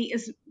 and skate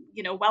as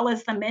well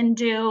as the men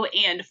do,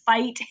 and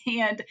fight,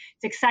 and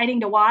it's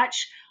exciting to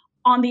watch.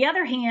 On the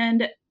other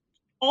hand,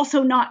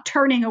 also not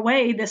turning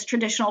away this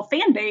traditional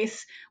fan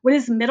base, what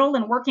is middle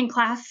and working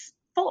class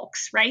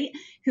folks, right?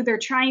 Who they're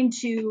trying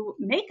to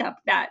make up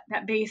that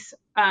base,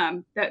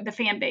 the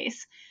fan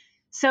base.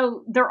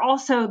 So they're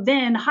also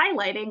then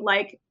highlighting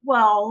like,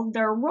 well,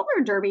 they're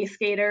roller derby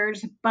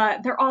skaters,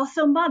 but they're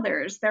also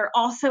mothers. They're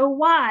also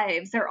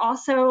wives. They're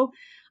also,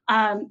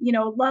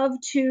 love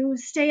to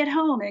stay at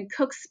home and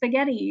cook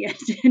spaghetti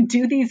and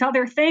do these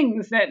other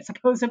things that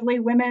supposedly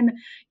women,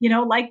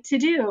 like to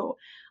do.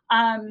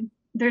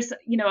 There's,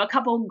 a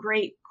couple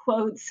great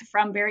quotes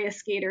from various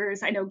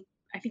skaters. I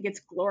think it's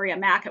Gloria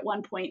Mack at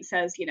one point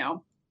says,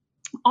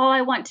 all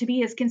I want to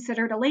be is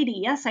considered a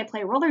lady. Yes, I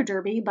play roller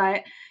derby,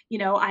 but,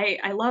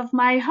 I love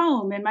my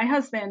home and my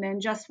husband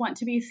and just want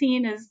to be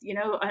seen as,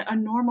 a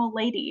normal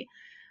lady.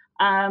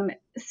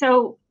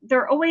 So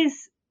they're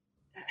always,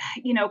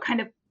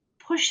 kind of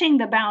pushing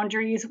the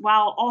boundaries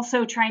while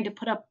also trying to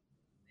put up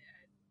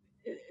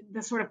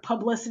the sort of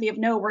publicity of,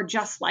 no, we're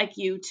just like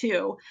you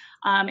too.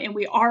 And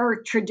we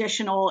are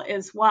traditional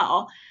as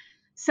well.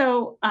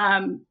 So,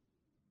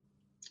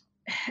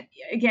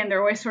 again,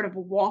 they're always sort of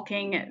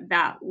walking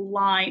that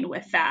line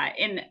with that.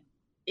 And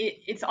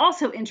it's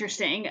also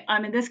interesting,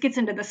 and this gets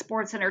into the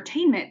sports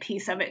entertainment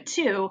piece of it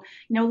too.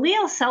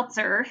 Leo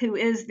Seltzer, who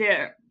is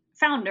the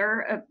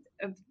founder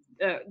of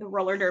the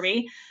roller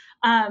derby,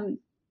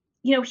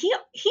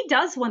 he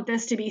does want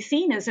this to be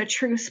seen as a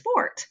true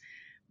sport.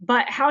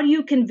 But how do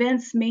you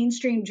convince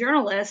mainstream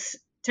journalists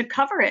to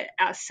cover it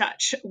as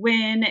such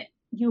when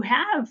you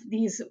have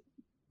these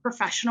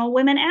professional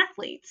women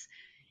athletes?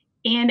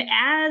 And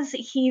as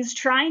he's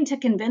trying to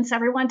convince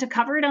everyone to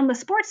cover it on the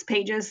sports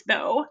pages,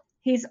 though,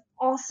 he's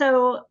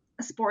also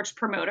a sports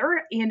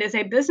promoter and is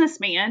a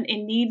businessman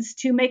and needs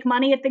to make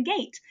money at the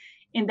gate.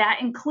 And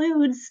that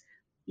includes,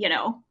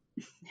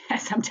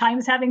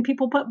 sometimes having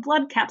people put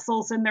blood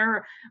capsules in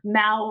their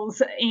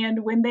mouths.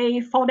 And when they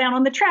fall down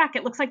on the track,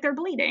 it looks like they're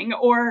bleeding.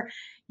 Or,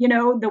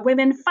 the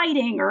women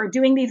fighting or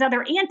doing these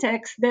other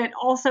antics that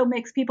also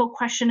makes people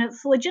question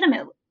its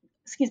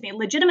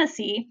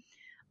legitimacy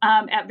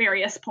at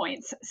various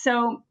points.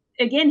 So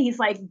again, he's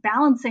like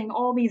balancing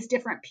all these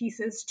different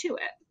pieces to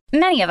it.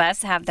 Many of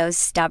us have those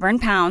stubborn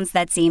pounds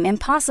that seem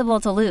impossible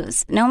to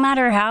lose, no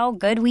matter how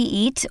good we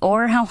eat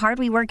or how hard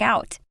we work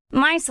out.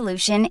 My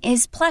solution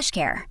is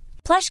PlushCare.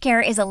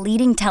 PlushCare is a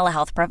leading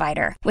telehealth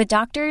provider with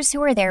doctors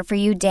who are there for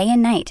you day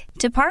and night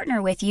to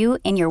partner with you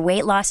in your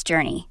weight loss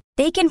journey.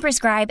 They can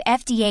prescribe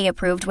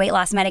FDA-approved weight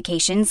loss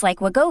medications like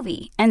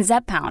Wegovy and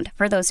Zepbound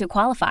for those who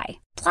qualify.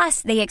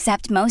 Plus, they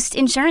accept most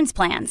insurance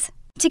plans.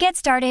 To get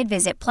started,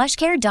 visit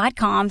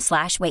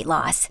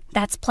plushcare.com/weightloss.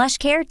 That's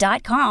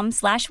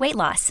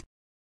plushcare.com/weightloss.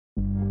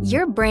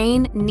 Your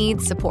brain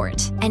needs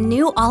support, and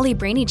new Ollie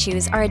Brainy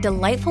Chews are a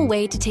delightful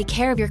way to take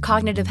care of your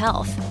cognitive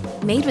health.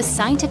 Made with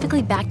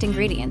scientifically backed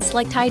ingredients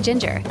like Thai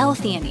ginger,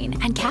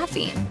 L-theanine, and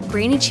caffeine,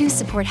 Brainy Chews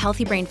support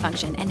healthy brain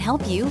function and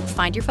help you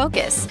find your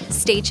focus,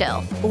 stay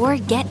chill, or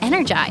get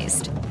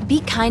energized.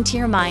 Be kind to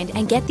your mind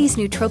and get these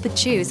nootropic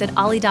chews at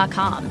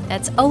ollie.com.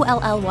 That's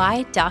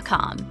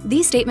OLLY.com.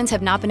 These statements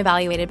have not been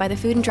evaluated by the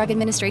Food and Drug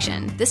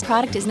Administration. This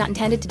product is not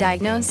intended to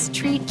diagnose,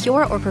 treat,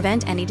 cure, or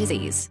prevent any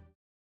disease.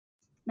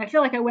 I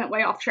feel like I went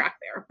way off track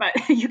there, but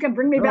you can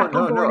bring me back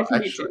on board if you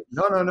need to.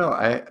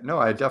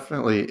 I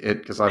definitely,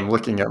 because I'm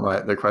looking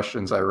at the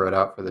questions I wrote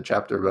out for the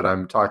chapter, but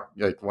I'm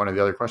talking, like, one of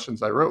the other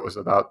questions I wrote was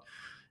about,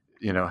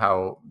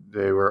 how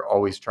they were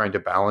always trying to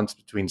balance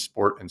between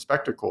sport and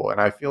spectacle. And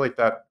I feel like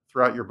that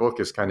throughout your book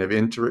is kind of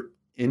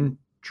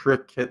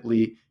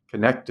intricately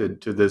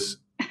connected to this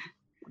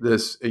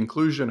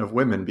inclusion of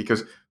women,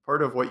 because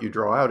part of what you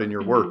draw out in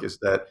your work is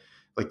that,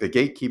 like, the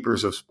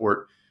gatekeepers of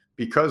sport,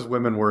 because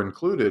women were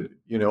included,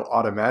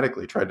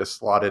 automatically tried to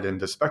slot it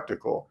into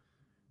spectacle,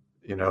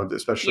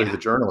 especially the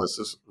journalists.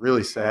 It's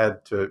really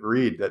sad to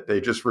read that they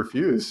just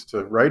refuse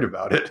to write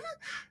about it,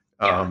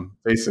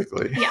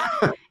 basically.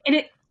 Yeah,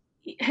 and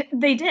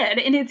they did.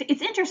 And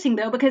it's interesting,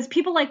 though, because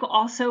people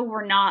also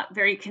were not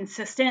very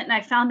consistent. And I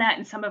found that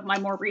in some of my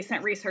more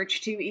recent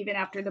research, too, even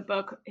after the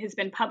book has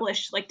been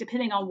published,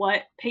 depending on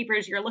what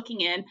papers you're looking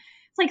in,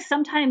 it's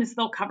sometimes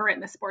they'll cover it in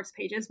the sports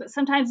pages, but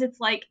sometimes it's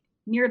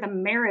near the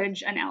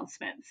marriage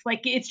announcements.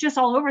 It's just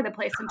all over the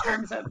place in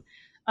terms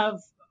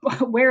of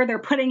where they're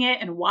putting it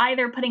and why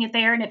they're putting it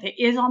there. And if it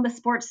is on the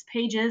sports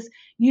pages,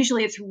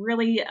 usually it's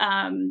really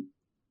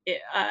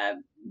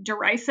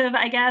derisive,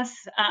 I guess,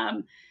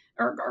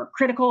 or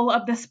critical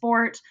of the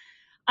sport.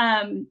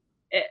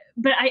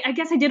 But I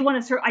guess I did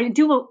want to I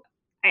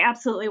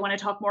absolutely want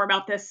to talk more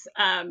about this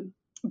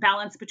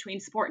balance between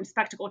sport and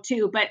spectacle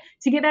too. But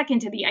to get back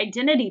into the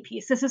identity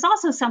piece, this is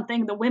also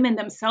something the women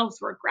themselves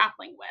were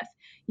grappling with.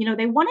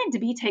 They wanted to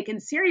be taken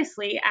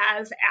seriously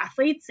as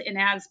athletes and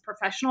as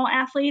professional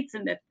athletes,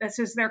 and that this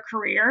is their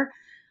career.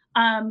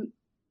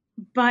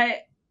 But,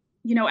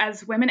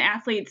 as women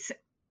athletes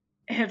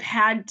have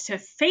had to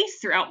face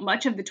throughout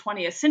much of the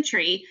 20th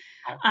century,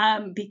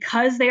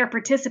 because they are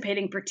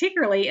participating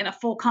particularly in a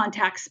full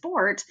contact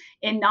sport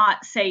and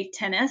not, say,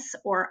 tennis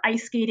or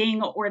ice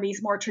skating or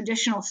these more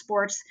traditional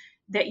sports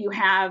that you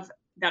have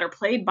that are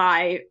played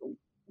by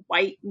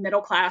white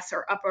middle class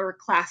or upper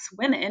class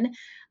women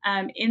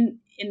in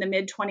the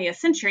mid 20th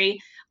century.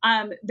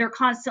 They're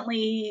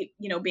constantly,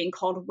 being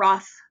called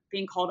rough,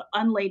 being called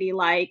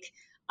unladylike,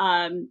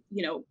 a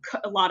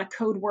lot of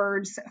code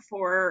words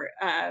for,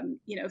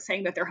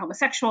 saying that they're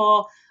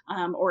homosexual,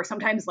 or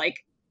sometimes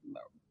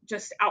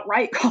just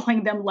outright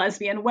calling them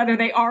lesbian, whether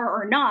they are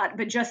or not,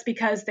 but just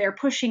because they're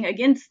pushing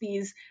against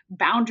these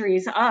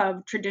boundaries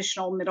of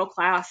traditional middle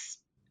class,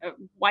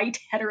 white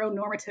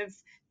heteronormative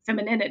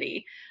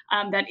femininity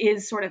that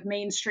is sort of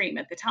mainstream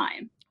at the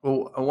time.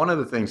 Well, one of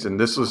the things, and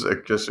this was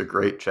just a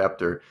great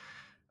chapter,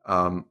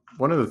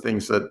 one of the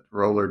things that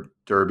roller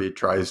derby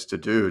tries to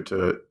do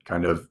to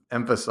kind of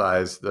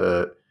emphasize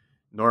the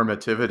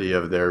normativity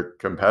of their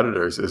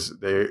competitors is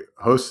they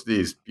host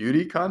these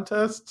beauty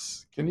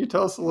contests. Can you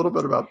tell us a little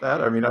bit about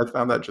that? I mean, I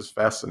found that just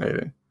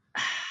fascinating.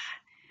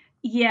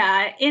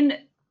 Yeah. And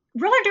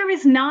roller derby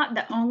is not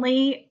the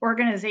only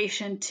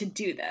organization to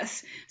do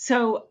this.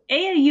 So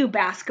AAU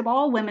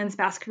basketball, women's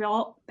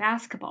basketball,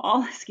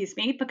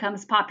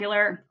 becomes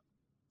popular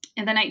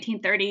in the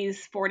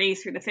 1930s, 40s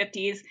through the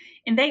 50s.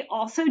 And they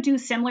also do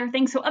similar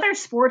things. So other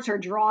sports are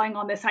drawing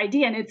on this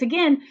idea. And it's,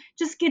 again,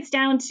 just gets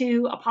down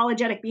to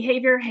apologetic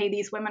behavior. Hey,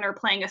 these women are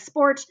playing a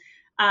sport.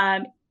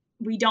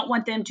 we don't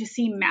want them to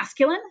seem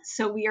masculine,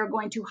 so we are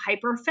going to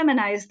hyper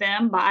feminize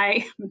them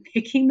by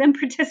making them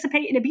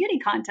participate in a beauty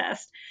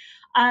contest.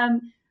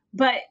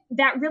 But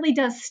that really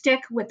does stick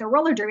with the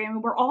roller derby. I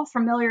mean, we're all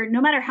familiar,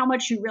 no matter how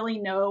much you really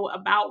know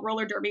about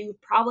roller derby,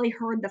 you've probably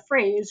heard the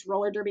phrase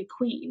roller derby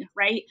queen,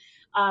 right?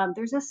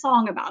 There's a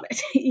song about it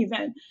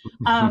even.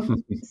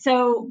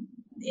 So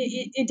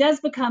it does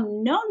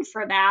become known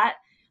for that.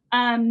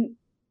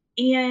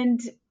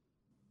 And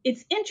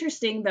it's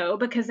interesting, though,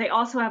 because they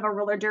also have a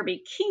roller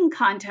derby king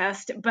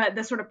contest, but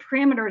the sort of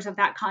parameters of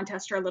that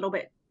contest are a little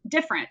bit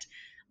different.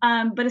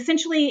 But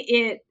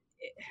essentially,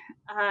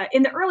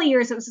 in the early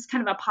years, it was just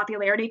kind of a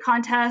popularity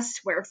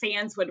contest where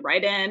fans would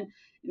write in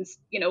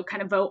and,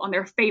 kind of vote on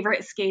their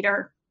favorite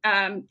skater.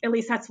 At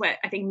least that's what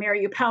I think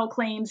Mary Uppel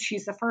claims.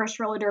 She's the first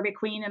roller derby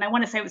queen. And I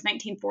want to say it was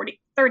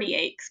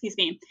 1938, excuse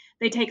me.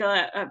 They take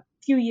a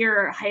few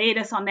year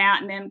hiatus on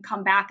that and then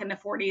come back in the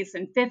 40s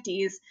and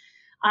 50s.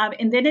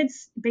 And then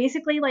it's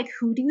basically like,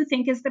 who do you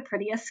think is the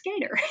prettiest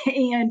skater?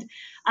 And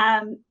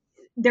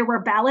there were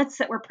ballots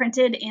that were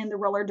printed in the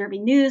Roller Derby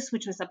News,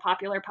 which was a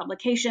popular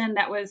publication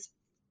that was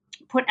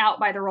put out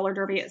by the roller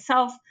derby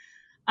itself.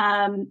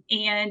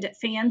 And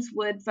fans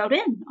would vote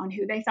in on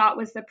who they thought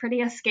was the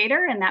prettiest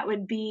skater. And that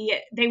would be,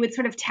 they would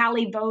sort of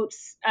tally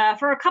votes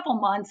for a couple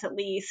months at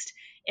least,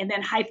 and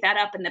then hype that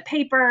up in the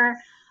paper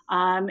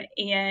and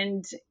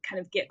kind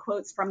of get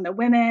quotes from the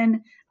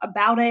women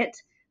about it.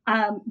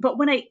 But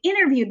when I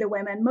interviewed the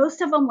women,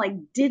 most of them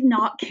did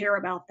not care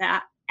about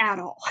that at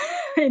all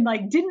and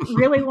didn't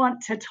really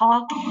want to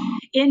talk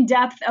in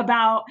depth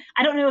about,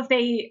 I don't know if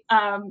they,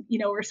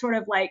 were sort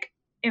of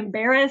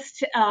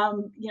embarrassed,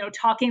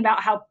 talking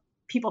about how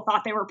people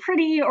thought they were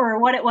pretty or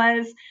what it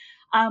was.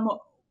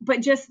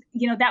 But just,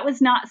 that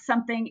was not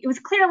something, it was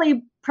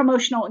clearly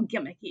promotional and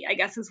gimmicky, I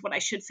guess is what I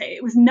should say.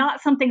 It was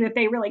not something that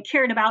they really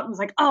cared about and was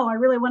like, oh, I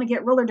really want to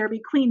get roller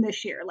derby queen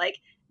this year.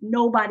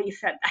 Nobody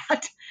said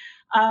that.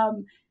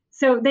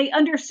 So they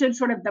understood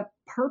sort of the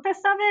purpose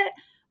of it.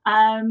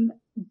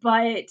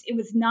 But it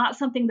was not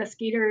something the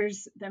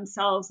skaters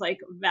themselves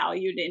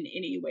valued in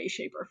any way,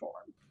 shape, or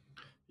form.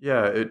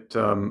 Yeah, it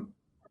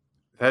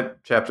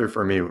that chapter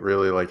for me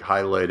really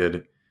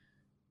highlighted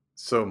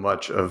so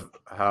much of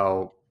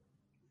how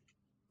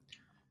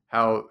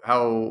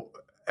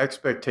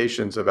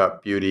expectations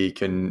about beauty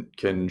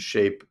can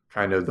shape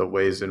kind of the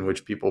ways in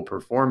which people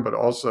perform, but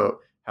also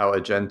how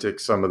agentic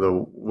some of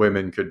the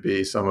women could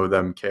be, some of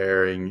them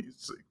caring,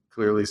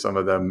 clearly some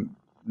of them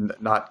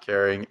not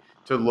caring,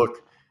 to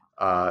look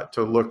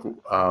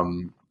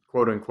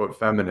quote unquote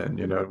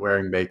feminine,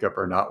 wearing makeup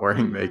or not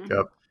wearing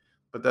makeup.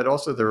 But that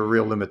also there are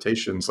real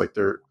limitations,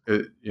 racial,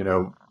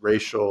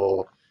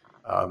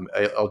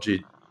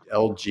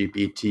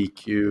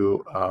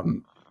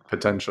 LGBTQ,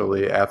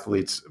 potentially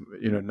athletes,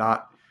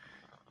 not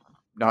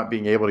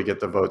being able to get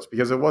the votes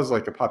because it was a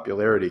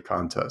popularity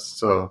contest.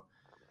 So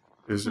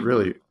it was a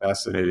really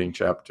fascinating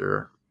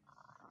chapter.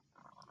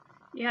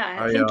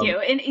 Yeah, thank you.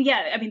 And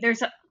yeah, I mean,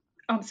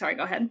 I'm sorry,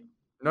 go ahead.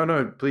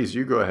 No, please,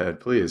 you go ahead,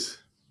 please.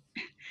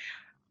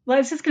 Well, I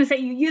was just going to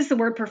say, you use the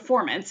word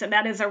performance, and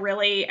that is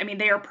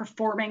they are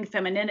performing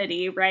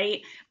femininity,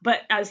 right?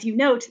 But as you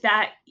note,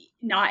 that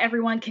not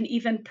everyone can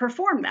even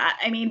perform that.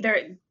 I mean,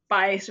 they're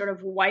by sort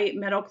of white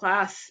middle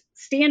class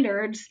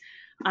standards,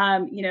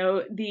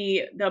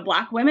 the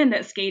Black women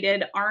that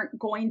skated aren't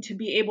going to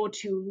be able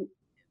to,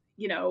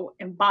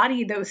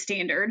 embody those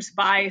standards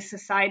by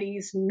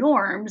society's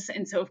norms.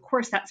 And so, of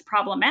course, that's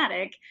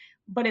problematic.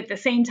 But at the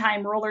same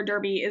time, roller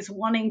derby is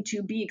wanting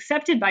to be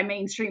accepted by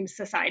mainstream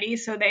society.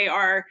 So they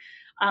are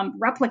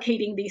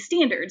replicating these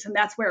standards. And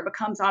that's where it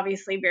becomes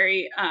obviously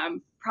very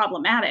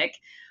problematic.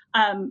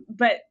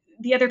 But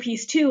the other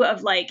piece, too,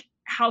 of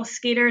how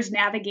skaters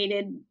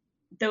navigated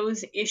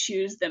those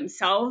issues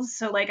themselves.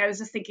 So I was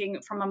just thinking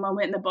from a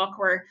moment in the book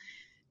where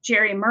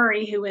Jerry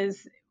Murray, who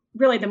is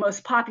really the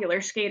most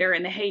popular skater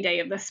in the heyday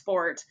of the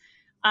sport,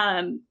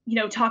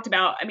 talked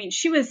about,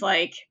 she was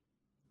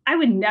I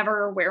would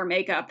never wear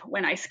makeup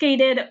when I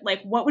skated.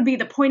 What would be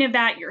the point of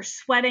that? You're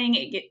sweating.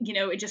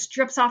 It just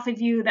drips off of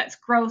you. That's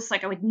gross. I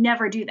would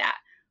never do that.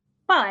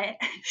 But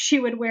she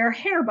would wear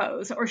hair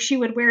bows, or she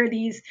would wear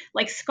these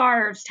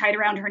scarves tied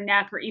around her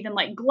neck, or even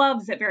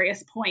gloves at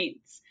various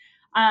points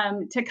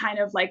to kind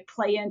of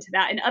play into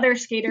that. And other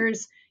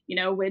skaters,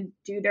 would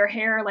do their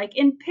hair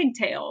in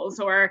pigtails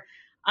or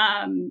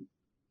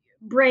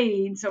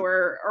braids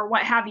or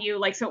what have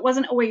you. So it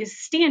wasn't always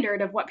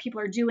standard of what people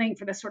are doing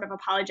for this sort of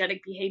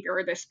apologetic behavior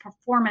or this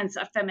performance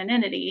of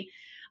femininity.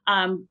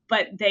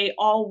 But they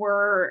all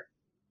were,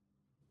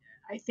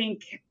 I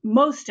think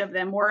most of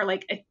them were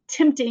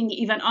attempting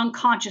even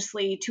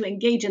unconsciously to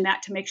engage in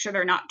that to make sure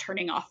they're not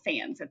turning off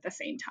fans at the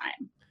same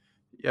time.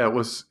 Yeah, it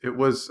was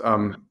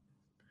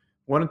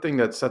one thing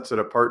that sets it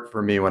apart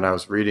for me when I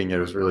was reading it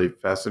was really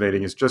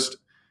fascinating is just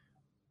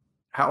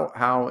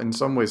how in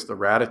some ways the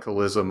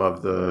radicalism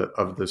of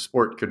the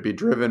sport could be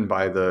driven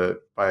by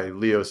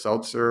Leo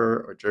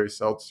Seltzer or Jerry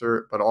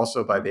Seltzer, but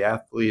also by the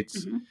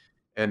athletes. Mm-hmm.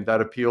 And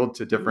that appealed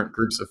to different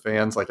groups of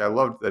fans. I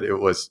loved that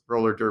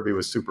roller derby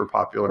was super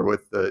popular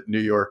with the New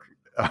York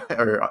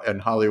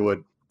and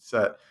Hollywood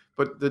set.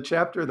 But the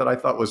chapter that I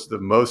thought was the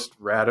most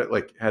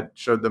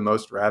showed the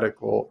most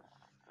radical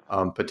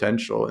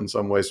potential in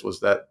some ways was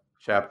that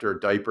chapter,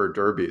 Diaper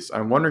Derbies.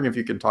 I'm wondering if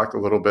you can talk a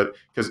little bit,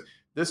 because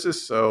this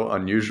is so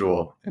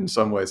unusual in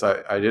some ways.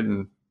 I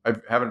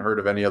haven't heard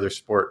of any other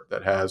sport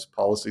that has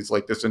policies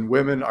like this, and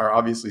women are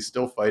obviously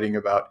still fighting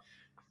about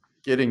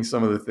getting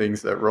some of the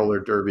things that roller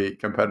derby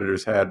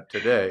competitors had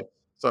today.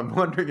 So I'm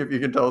wondering if you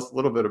can tell us a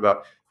little bit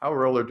about how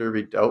roller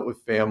derby dealt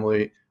with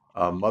family,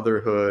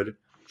 motherhood,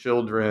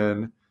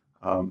 children,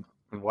 and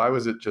why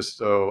was it just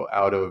so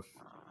out of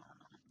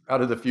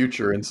the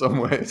future in some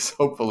ways,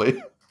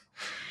 hopefully.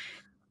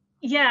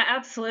 Yeah,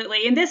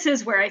 absolutely. And this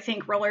is where I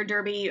think roller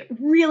derby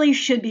really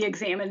should be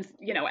examined,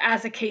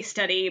 as a case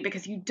study,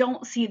 because you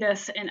don't see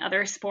this in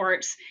other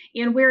sports,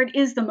 and where it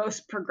is the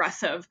most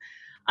progressive.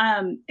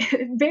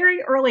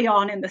 Very early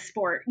on in the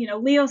sport,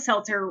 Leo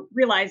Seltzer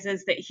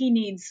realizes that he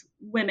needs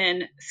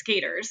women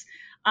skaters.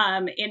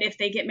 And if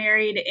they get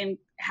married and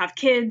have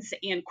kids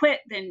and quit,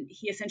 then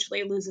he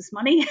essentially loses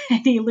money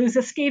and he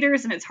loses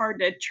skaters, and it's hard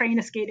to train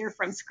a skater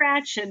from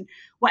scratch and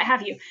what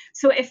have you.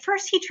 So at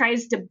first he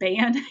tries to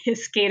ban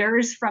his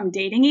skaters from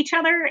dating each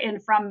other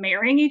and from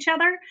marrying each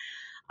other.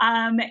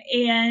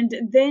 And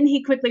then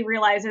he quickly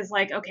realizes,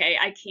 okay,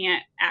 I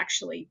can't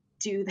actually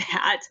do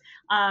that.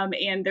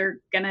 And they're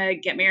going to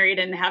get married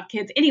and have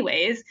kids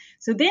anyways.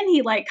 So then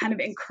he kind of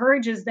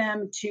encourages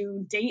them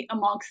to date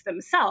amongst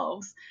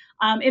themselves.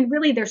 And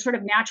really, they're sort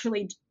of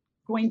naturally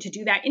going to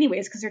do that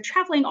anyways, because they're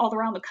traveling all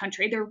around the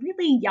country. They're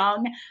really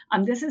young.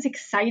 This is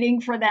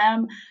exciting for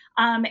them.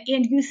 And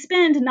you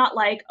spend not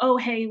oh,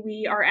 hey,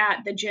 we are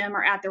at the gym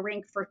or at the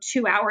rink for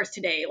 2 hours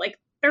today.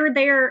 They're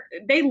there.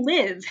 They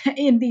live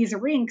in these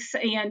rinks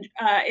and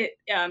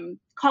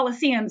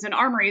coliseums and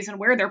armories, and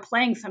where they're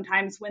playing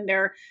sometimes when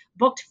they're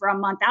booked for a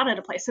month out at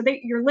a place. So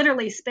you're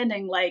literally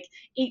spending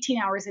 18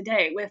 hours a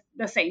day with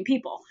the same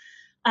people.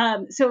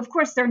 So of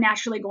course they're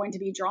naturally going to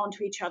be drawn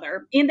to each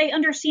other, and they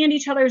understand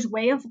each other's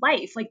way of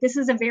life. This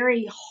is a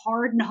very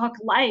hard knock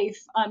life,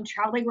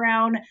 traveling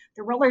around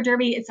the roller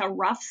derby. It's a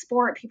rough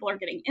sport. People are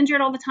getting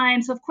injured all the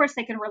time. So of course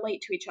they can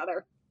relate to each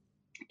other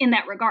in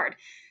that regard.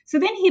 So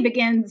then he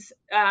begins,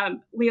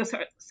 Leo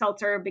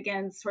Seltzer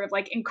begins sort of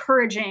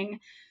encouraging,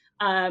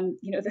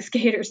 the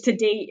skaters to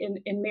date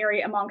and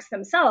marry amongst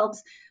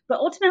themselves. But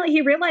ultimately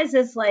he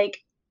realizes I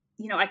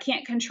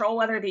can't control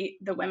whether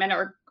the women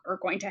are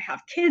going to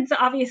have kids,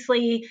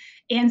 obviously.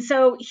 And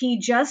so he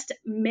just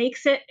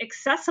makes it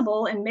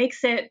accessible and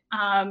makes it,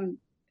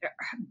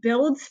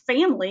 builds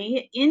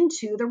family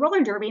into the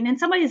roller derby. And in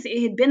some ways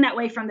it had been that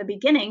way from the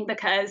beginning,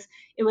 because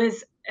it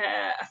was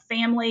a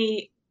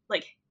family,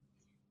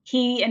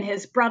 he and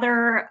his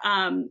brother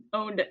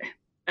owned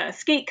a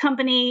skate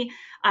company.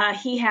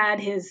 He had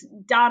his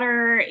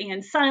daughter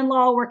and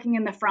son-in-law working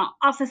in the front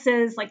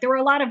offices. There were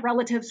a lot of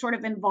relatives sort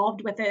of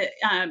involved with it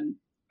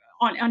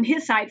on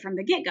his side from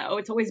the get-go.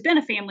 It's always been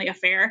a family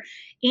affair.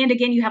 And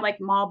again, you have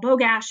Ma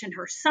Bogash and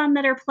her son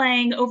that are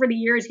playing. Over the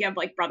years, you have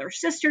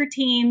brother-sister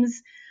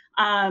teams.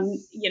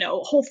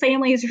 Whole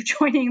families are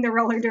joining the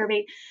roller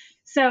derby.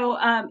 So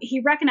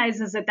he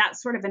recognizes that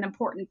that's sort of an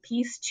important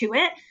piece to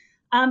it.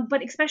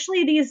 But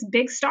especially these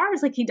big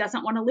stars, he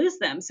doesn't want to lose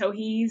them. So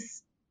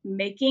he's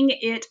making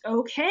it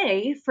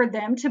okay for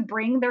them to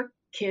bring their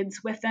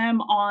kids with them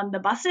on the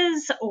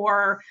buses,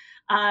 or,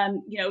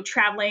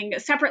 traveling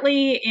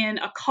separately in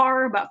a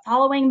car, but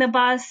following the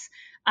bus.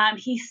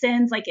 He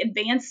sends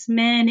advanced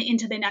men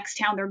into the next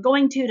town they're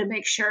going to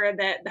make sure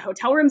that the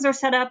hotel rooms are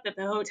set up, that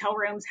the hotel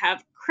rooms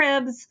have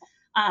cribs,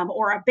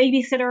 or a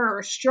babysitter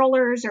or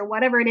strollers or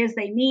whatever it is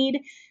they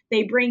need.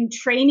 They bring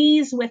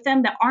trainees with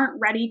them that aren't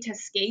ready to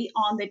skate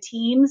on the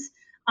teams,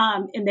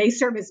 and they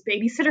serve as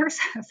babysitters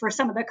for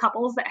some of the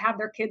couples that have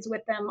their kids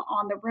with them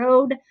on the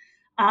road.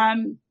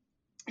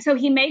 So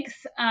he makes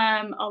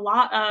a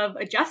lot of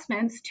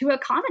adjustments to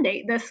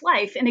accommodate this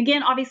life. And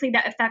again, obviously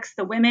that affects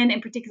the women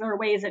in particular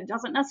ways. It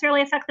doesn't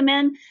necessarily affect the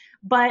men,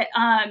 but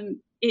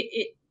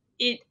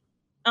it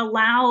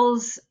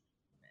allows...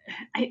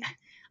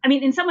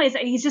 in some ways,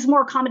 he's just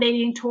more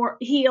accommodating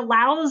he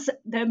allows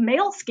the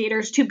male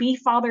skaters to be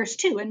fathers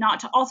too, and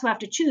not to also have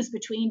to choose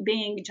between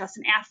being just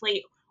an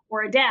athlete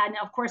or a dad.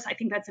 Now, of course, I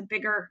think that's a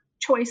bigger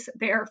choice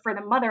there for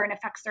the mother and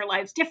affects their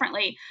lives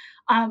differently.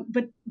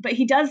 But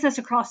he does this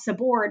across the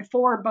board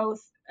for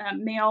both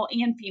male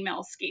and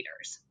female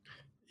skaters.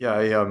 Yeah,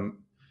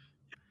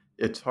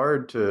 it's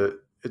hard to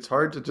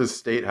just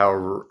state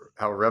how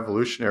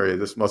revolutionary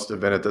this must have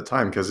been at the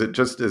time, because it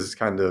just is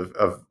kind of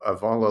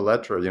avant la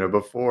lettre.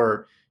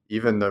 Before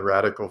even the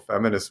radical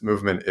feminist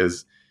movement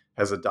has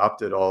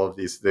adopted all of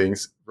these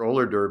things,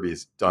 roller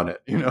derby's done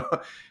it. Yeah.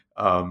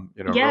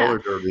 Roller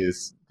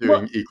derby's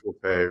doing equal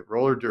pay,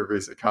 roller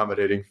derby's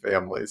accommodating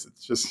families.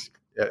 It's just,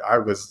 I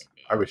was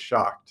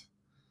shocked.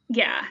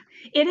 Yeah,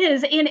 it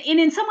is. And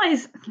in some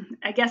ways,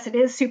 I guess it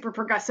is super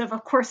progressive.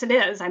 Of course it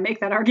is. I make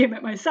that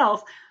argument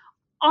myself.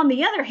 On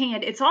the other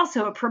hand, it's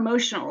also a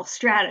promotional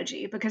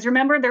strategy, because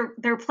remember,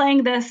 they're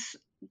playing this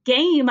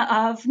game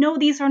of, no,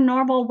 these are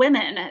normal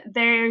women.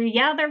 They're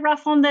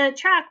rough on the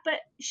track, but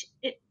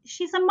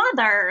she's a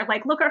mother.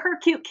 Like, look at her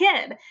cute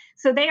kid.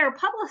 So they are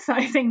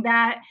publicizing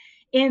that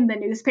in the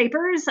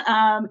newspapers,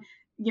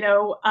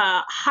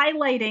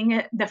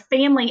 highlighting the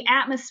family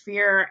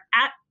atmosphere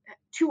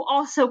to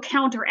also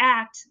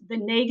counteract the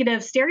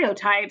negative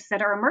stereotypes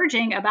that are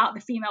emerging about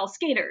the female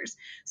skaters.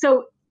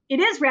 So it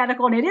is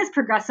radical and it is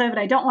progressive, and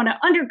I don't want to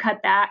undercut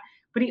that,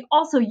 but he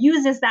also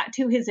uses that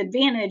to his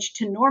advantage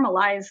to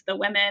normalize the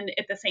women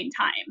at the same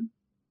time.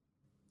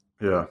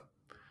 Yeah.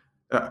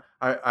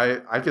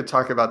 I could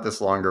talk about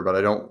this longer,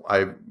 but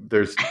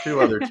there's 2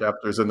 other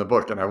chapters in the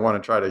book, and I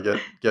want to try to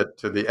get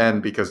to the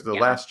end, because the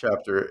last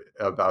chapter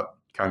about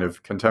kind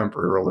of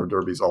contemporary roller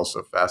derby is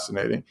also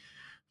fascinating.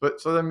 But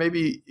so then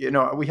maybe,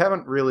 we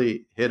haven't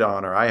really hit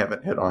on, or I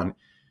haven't hit on,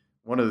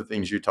 one of the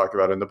things you talk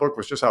about in the book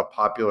was just how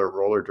popular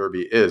roller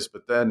derby is.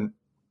 But then,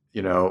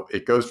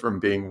 it goes from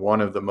being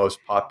one of the most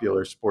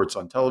popular sports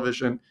on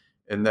television,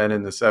 and then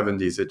in the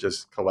 70s, it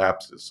just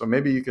collapses. So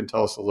maybe you can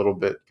tell us a little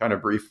bit, kind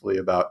of briefly,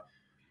 about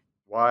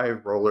why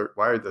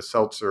the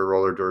Seltzer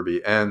roller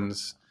derby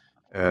ends,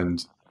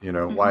 and,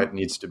 why it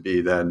needs to be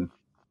then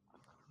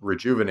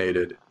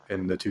rejuvenated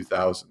in the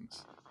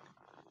 2000s.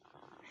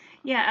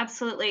 Yeah,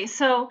 absolutely.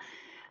 So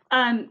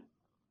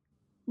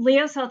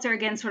Leo Seltzer,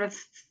 again, sort of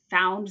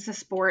founds the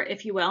sport,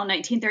 if you will, in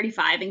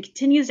 1935 and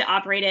continues to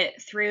operate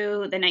it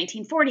through the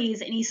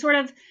 1940s. And he sort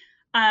of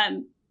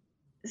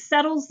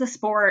settles the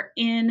sport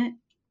in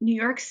New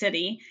York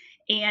City.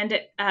 And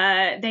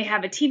they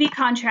have a TV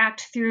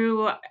contract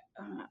through,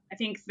 I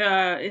think,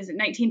 is it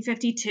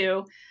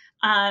 1952.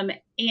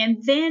 And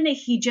then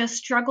he just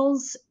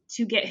struggles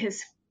to get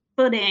his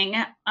footing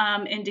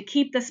and to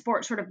keep the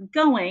sport sort of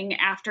going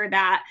after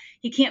that.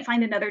 He can't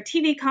find another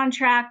TV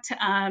contract,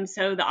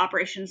 so the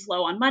operation's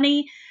low on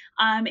money.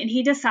 And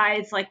he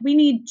decides, like, we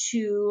need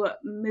to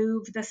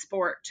move the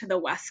sport to the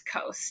West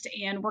Coast,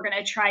 and we're going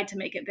to try to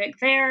make it big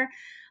there.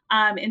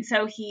 And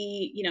so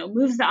he,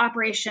 moves the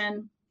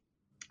operation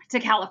to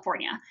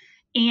California.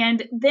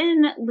 And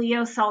then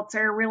Leo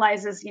Seltzer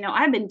realizes,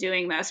 I've been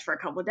doing this for a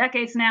couple of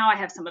decades now. I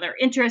have some other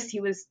interests. He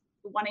was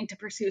wanting to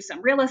pursue some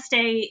real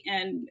estate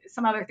and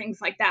some other things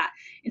like that.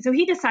 And so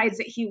he decides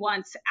that he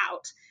wants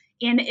out.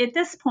 And at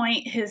this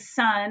point, his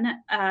son,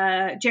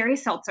 Jerry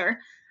Seltzer,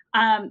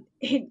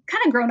 he'd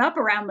kind of grown up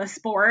around the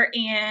sport,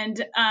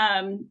 and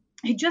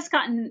he'd just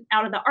gotten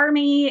out of the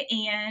Army,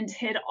 and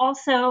had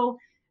also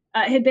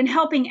had been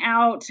helping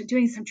out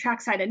doing some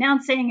trackside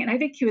announcing. And I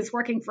think he was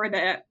working for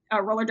the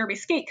roller derby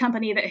skate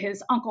company that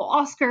his uncle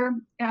Oscar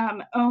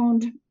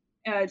owned,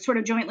 sort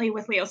of jointly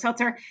with Leo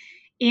Seltzer.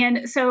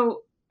 And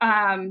so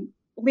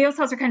Leo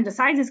Seltzer kind of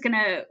decides he's going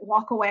to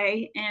walk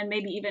away and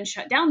maybe even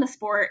shut down the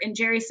sport. And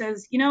Jerry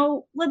says,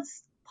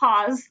 let's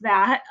pause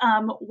that.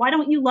 Why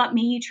don't you let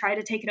me try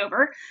to take it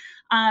over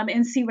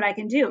and see what I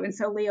can do? And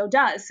so Leo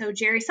does. So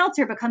Jerry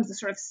Seltzer becomes the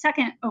sort of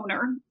second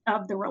owner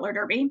of the roller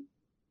derby.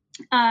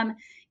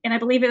 And I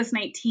believe it was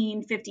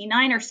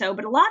 1959 or so,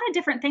 but a lot of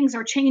different things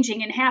are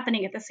changing and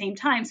happening at the same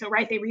time. So,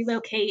 right, they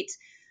relocate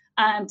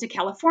to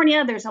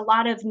California. There's a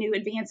lot of new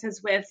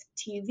advances with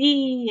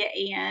TV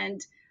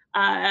and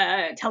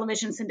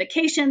television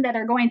syndication that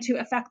are going to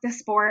affect the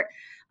sport.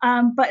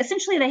 But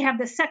essentially, they have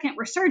the second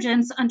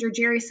resurgence under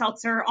Jerry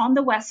Seltzer on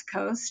the West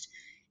Coast.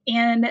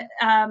 And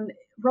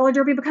roller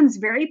derby becomes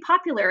very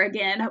popular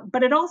again,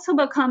 but it also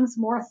becomes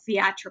more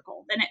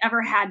theatrical than it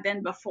ever had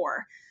been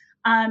before.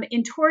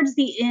 And towards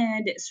the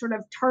end, it sort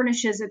of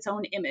tarnishes its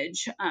own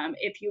image,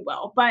 if you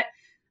will. But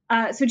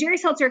so Jerry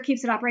Seltzer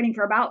keeps it operating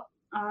for about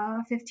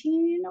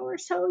 15 or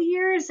so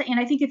years. And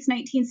I think it's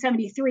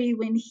 1973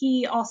 when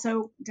he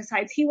also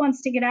decides he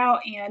wants to get out,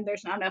 and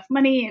there's not enough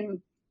money.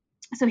 And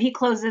so he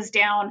closes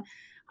down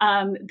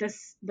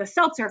the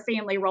Seltzer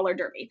family roller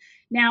derby.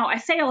 Now, I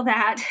say all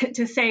that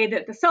to say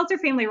that the Seltzer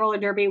family roller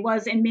derby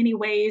was in many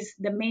ways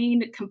the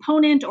main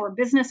component or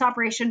business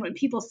operation when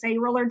people say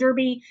roller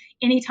derby,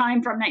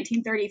 anytime from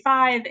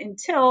 1935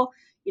 until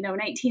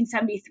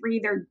 1973,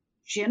 they're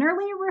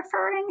generally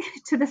referring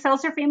to the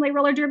Seltzer family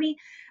roller derby.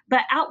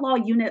 But outlaw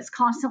units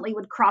constantly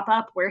would crop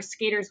up where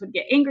skaters would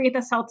get angry at the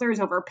Seltzers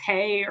over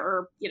pay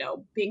or,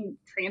 being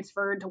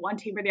transferred to one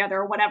team or the other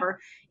or whatever,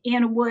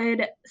 and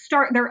would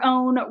start their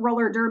own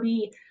roller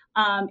derby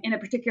in a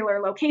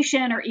particular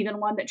location or even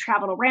one that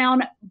traveled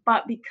around.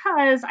 But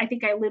because, I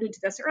think I alluded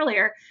to this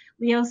earlier,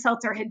 Leo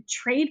Seltzer had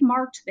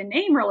trademarked the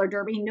name roller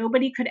derby,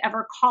 nobody could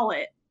ever call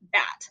it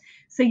that.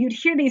 So you'd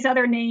hear these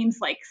other names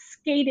like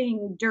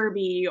skating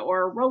derby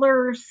or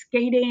roller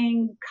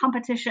skating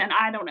competition.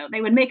 I don't know.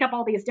 They would make up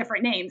all these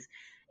different names.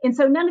 And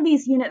so none of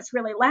these units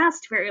really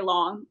last very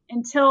long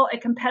until a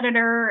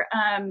competitor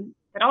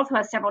that also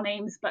has several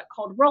names, but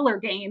called Roller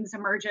Games,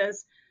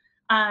 emerges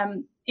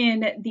in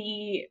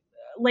the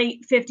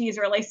late 50s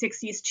or late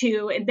 60s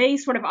too. And they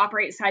sort of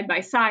operate side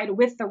by side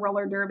with the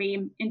roller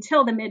derby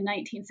until the mid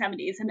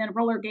 1970s. And then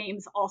Roller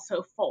Games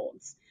also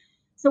folds.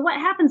 So what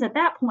happens at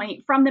that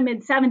point, from the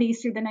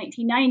mid-70s through the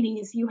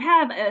 1990s, you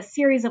have a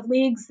series of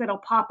leagues that'll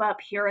pop up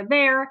here or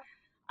there.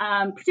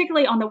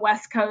 particularly on the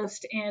West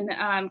Coast in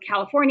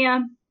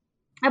California,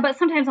 but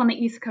sometimes on the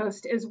East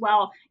Coast as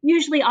well,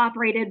 usually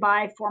operated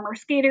by former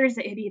skaters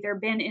that had either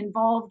been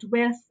involved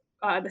with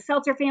the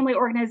Seltzer family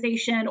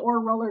organization or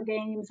roller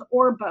games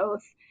or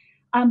both.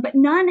 But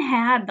none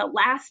had the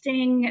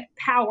lasting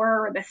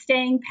power or the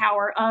staying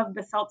power of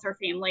the Seltzer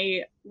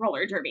family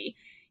roller derby.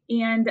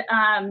 And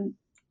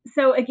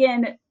so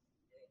again,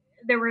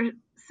 there were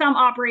some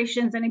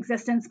operations in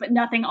existence, but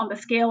nothing on the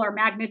scale or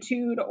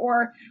magnitude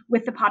or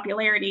with the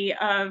popularity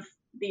of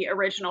the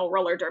original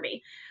roller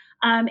derby.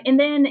 And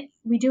then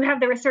we do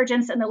have the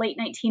resurgence in the late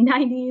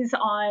 1990s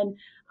on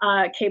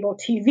cable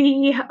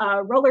TV.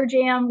 Roller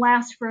Jam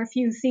lasts for a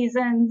few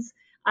seasons,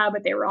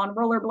 but they were on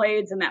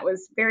rollerblades, and that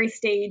was very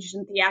staged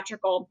and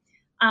theatrical.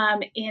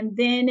 And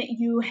then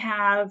you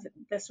have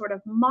the sort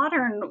of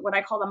modern, what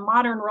I call the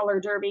modern roller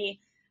derby,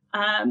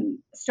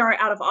 start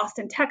out of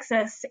Austin,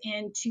 Texas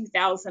in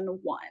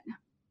 2001.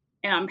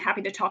 And I'm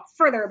happy to talk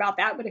further about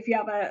that, but if you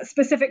have a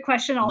specific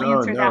question, I'll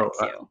answer that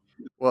too.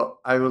 Well,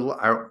 I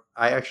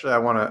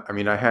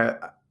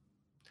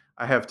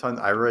have tons.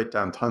 I write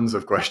down tons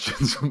of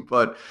questions,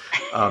 but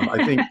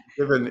I think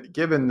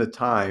given the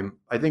time,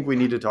 I think we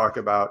need to talk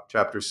about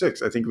Chapter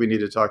 6. I think we need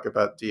to talk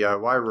about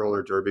DIY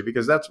roller derby,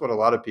 because that's what a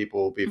lot of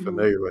people will be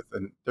familiar with,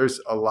 and there's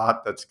a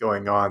lot that's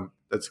going on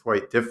that's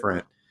quite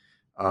different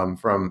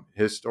from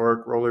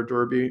historic roller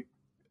derby,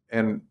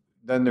 and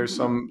then there's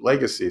some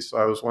legacy. So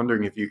I was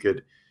wondering if you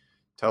could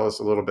tell us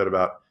a little bit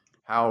about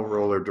how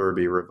roller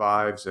derby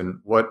revives and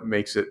what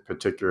makes it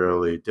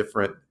particularly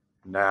different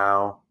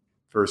now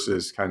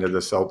versus kind of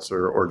the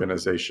Seltzer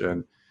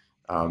organization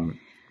from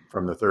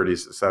the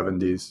 30s to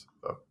 70s.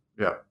 So,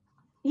 yeah.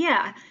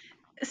 Yeah.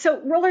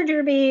 So roller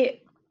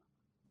derby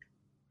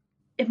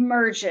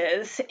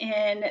emerges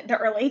in the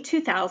early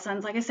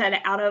 2000s, like I said,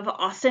 out of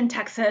Austin,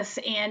 Texas.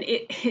 And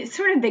it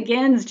sort of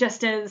begins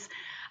just as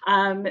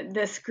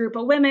this group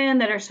of women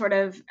that are sort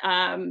of,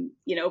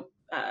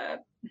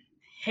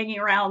 hanging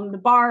around the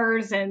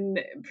bars and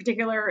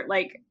particular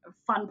like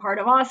fun part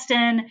of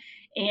Austin.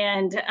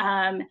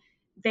 And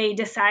they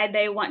decide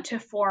they want to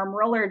form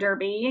roller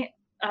derby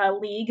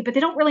league, but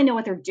they don't really know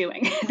what they're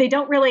doing. They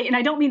don't really, and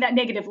I don't mean that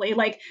negatively,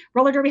 like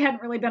roller derby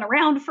hadn't really been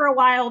around for a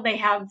while. They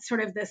have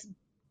sort of this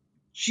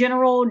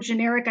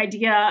generic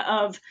idea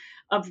of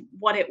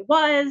what it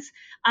was,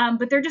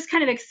 but they're just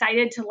kind of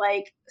excited to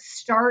like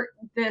start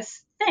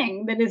this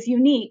thing that is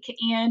unique.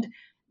 And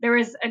there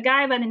was a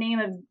guy by the name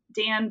of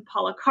Dan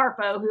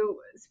Policarpo who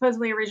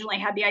supposedly originally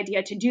had the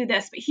idea to do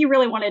this, but he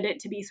really wanted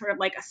it to be sort of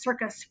like a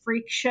circus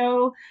freak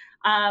show,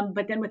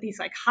 but then with these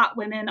like hot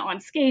women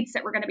on skates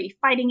that were going to be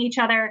fighting each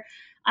other.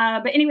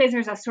 But anyways,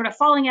 there's a sort of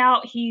falling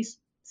out. He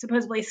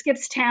supposedly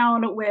skips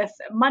town with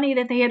money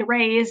that they had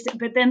raised,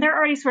 but then they're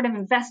already sort of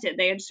invested.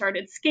 They had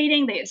started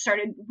skating. They had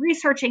started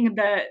researching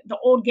the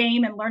old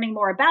game and learning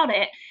more about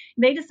it.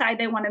 They decide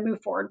they want to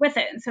move forward with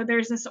it. And so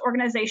there's this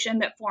organization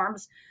that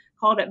forms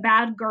called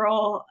Bad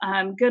Girl,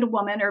 Good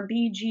Woman, or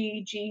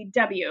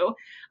BGGW,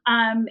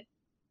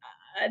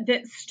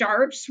 that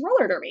starts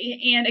roller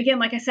derby. And again,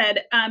 like I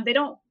said, they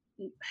don't,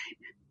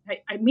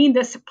 I mean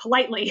this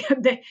politely,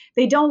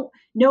 they don't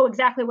know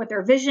exactly what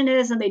their vision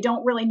is, and they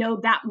don't really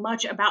know that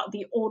much about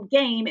the old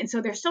game. And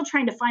so they're still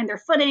trying to find their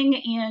footing.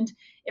 And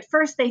at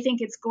first they think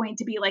it's going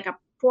to be like a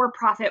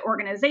for-profit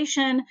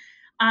organization.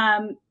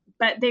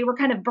 But they were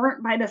kind of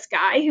burnt by this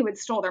guy who had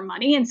stole their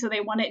money. And so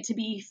they want it to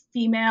be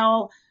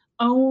female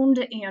owned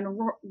and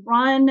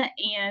run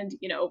and,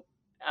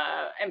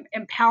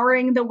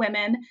 empowering the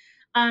women.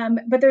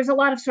 But there's a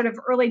lot of sort of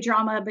early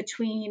drama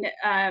between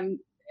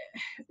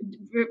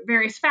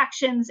various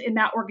factions in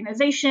that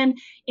organization,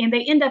 and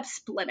they end up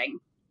splitting.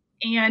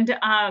 And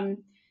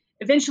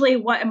eventually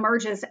what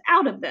emerges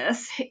out of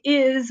this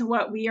is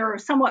what we are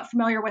somewhat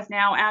familiar with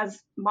now as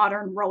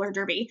modern roller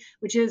derby,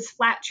 which is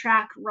flat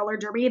track roller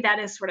derby that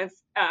is sort of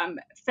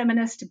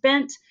feminist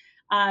bent,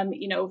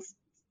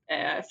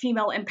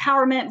 female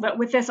empowerment, but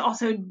with this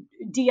also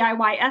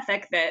DIY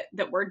ethic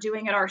that we're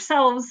doing it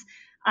ourselves,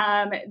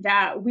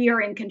 that we are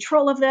in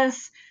control of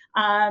this,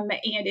 and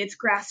it's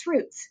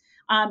grassroots.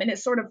 And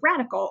it's sort of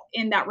radical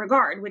in that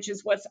regard, which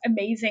is what's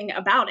amazing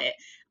about it.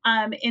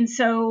 And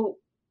so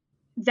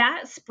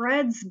that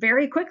spreads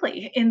very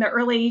quickly in the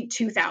early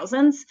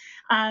 2000s.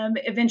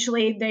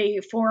 Eventually, they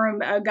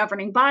form a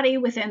governing body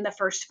within the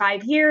first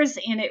 5 years,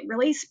 and it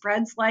really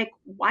spreads like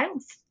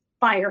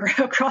wildfire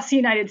across the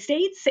United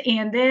States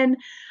and then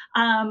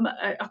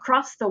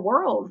across the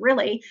world,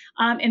 really,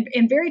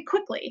 and very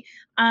quickly.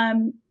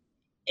 And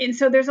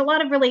so there's a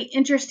lot of really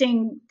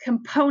interesting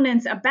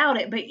components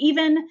about it, but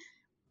even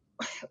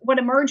what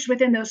emerged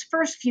within those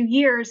first few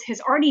years has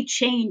already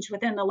changed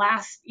within the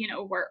last,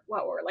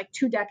 we're like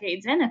 2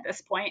 decades in at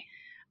this point,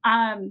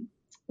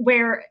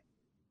 where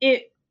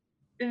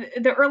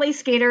the early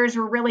skaters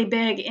were really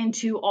big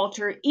into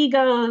alter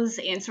egos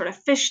and sort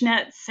of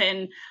fishnets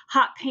and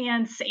hot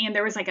pants. And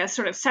there was like a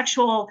sort of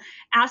sexual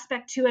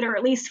aspect to it, or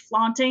at least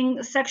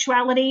flaunting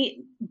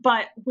sexuality,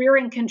 but we're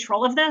in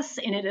control of this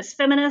and it is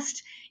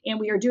feminist and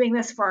we are doing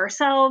this for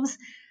ourselves.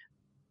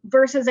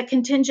 versus a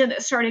contingent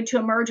that started to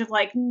emerge of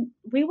like,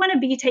 we want to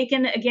be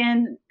taken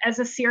again as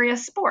a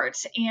serious sport,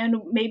 and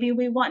maybe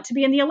we want to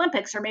be in the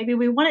Olympics, or maybe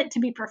we want it to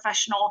be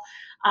professional.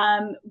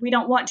 We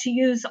don't want to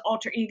use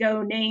alter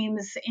ego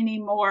names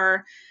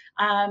anymore,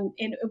 and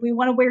we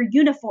want to wear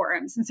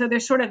uniforms. And so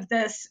there's sort of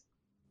this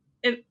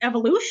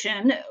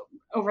evolution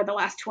over the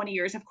last 20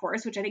 years, of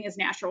course, which I think is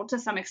natural to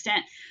some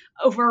extent,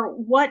 over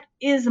what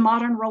is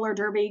modern roller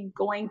derby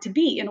going to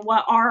be, and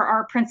what are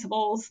our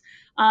principles,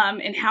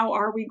 and how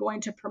are we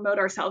going to promote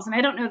ourselves. And I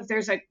don't know if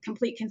there's a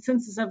complete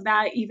consensus of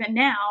that even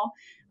now,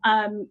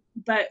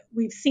 but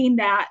we've seen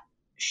that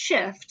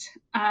shift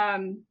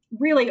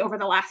really over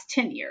the last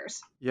 10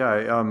 years.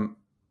 Yeah,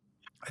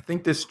 I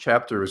think this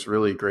chapter is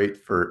really great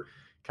for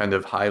kind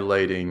of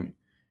highlighting,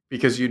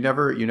 because you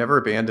never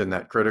abandon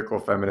that critical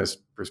feminist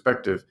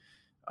perspective.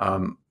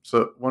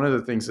 So one of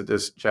the things that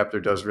this chapter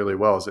does really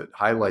well is it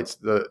highlights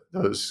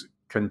those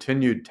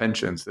continued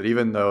tensions, that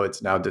even though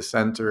it's now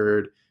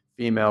decentered,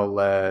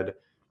 female-led,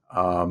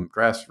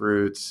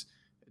 grassroots,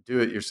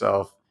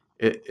 do-it-yourself,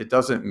 it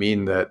doesn't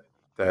mean that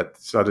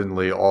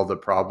suddenly all the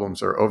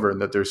problems are over,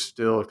 and that there's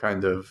still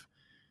kind of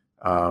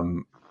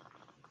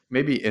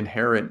maybe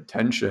inherent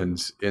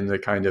tensions in the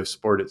kind of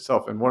sport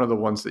itself. And one of the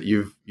ones that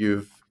you've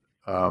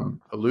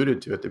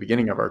alluded to at the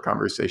beginning of our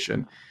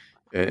conversation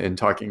in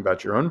talking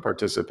about your own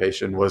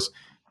participation was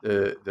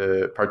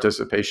the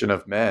participation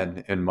of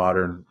men in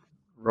modern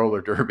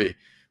roller derby,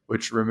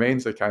 which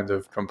remains a kind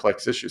of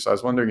complex issue. So I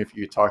was wondering if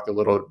you could talk a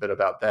little bit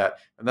about that.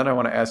 And then I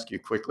want to ask you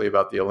quickly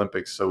about the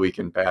Olympics so we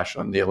can bash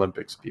on the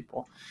Olympics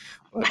people.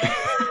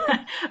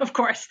 Of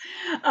course.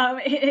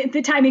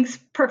 The timing's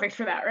perfect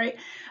for that, right?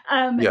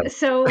 Yes.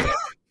 So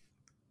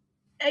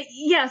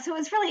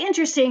it's really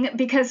interesting,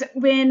 because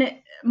when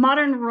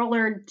modern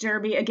roller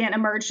derby again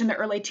emerged in the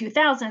early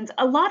 2000s,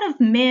 a lot of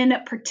men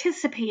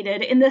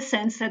participated in the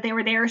sense that they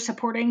were there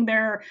supporting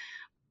their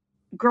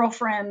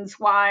girlfriends,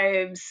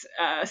 wives,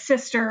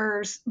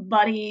 sisters,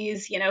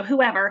 buddies,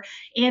 whoever.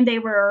 And they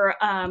were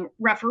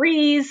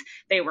referees,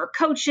 they were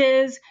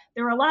coaches.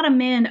 There were a lot of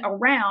men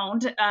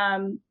around,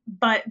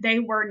 but they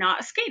were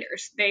not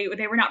skaters. They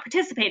were not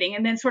participating.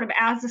 And then sort of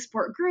as the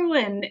sport grew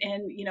and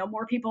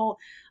more people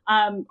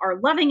are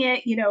loving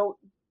it,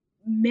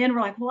 men were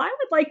like, well, I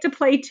would like to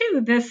play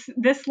too.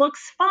 This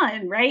looks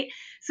fun, right?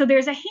 So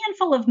there's a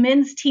handful of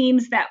men's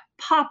teams that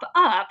pop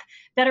up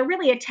that are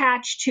really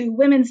attached to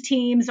women's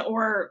teams,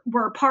 or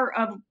were part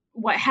of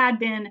what had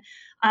been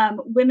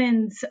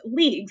women's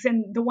leagues.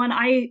 And the one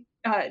I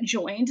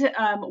joined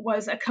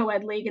was a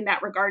co-ed league in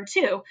that regard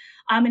too.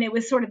 And it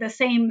was sort of the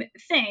same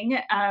thing.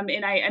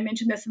 And I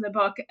mentioned this in the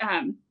book.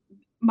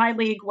 My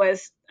league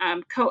was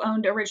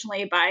co-owned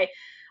originally by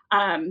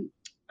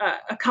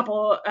a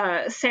couple,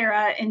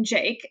 Sarah and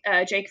Jake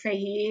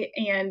Fahey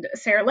and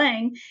Sarah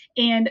Lang.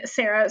 And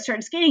Sarah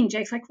started skating.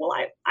 Jake's like, well,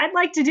 I'd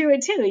like to do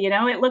it too.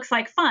 It looks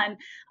like fun.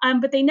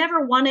 But they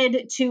never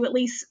wanted to, at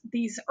least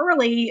these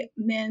early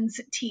men's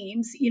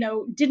teams,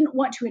 didn't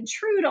want to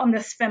intrude on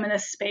this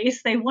feminist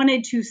space. They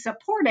wanted to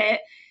support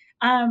it.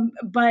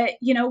 But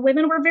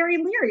women were very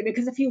leery,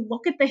 because if you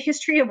look at the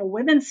history of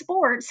women's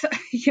sports,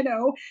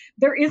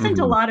 there isn't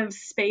a lot of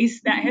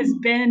space that has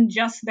been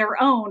just their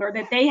own, or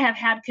that they have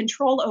had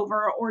control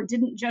over, or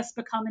didn't just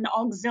become an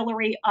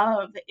auxiliary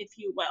of, if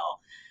you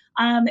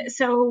will.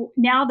 So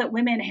now that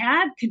women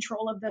had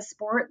control of the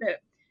sport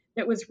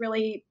that was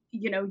really,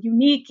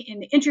 unique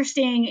and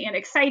interesting and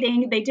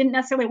exciting, they didn't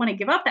necessarily want to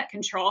give up that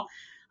control.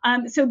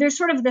 So there's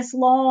sort of this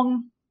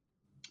long,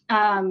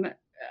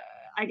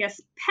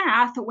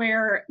 path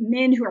where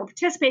men who are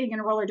participating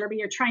in roller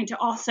derby are trying to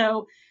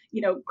also,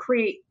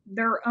 create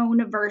their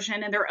own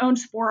version and their own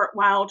sport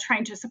while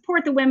trying to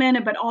support the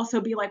women, but also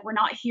be like, we're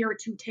not here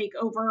to take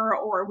over,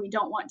 or we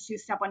don't want to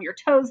step on your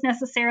toes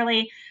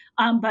necessarily.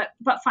 But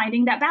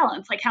finding that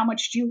balance, like how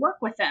much do you work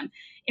with them?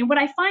 And what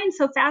I find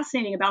so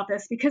fascinating about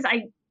this, because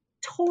I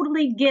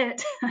totally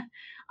get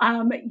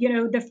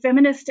the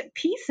feminist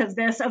piece of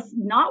this, of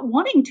not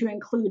wanting to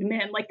include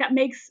men, like that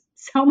makes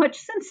so much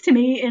sense to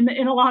me in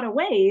a lot of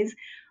ways.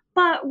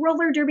 But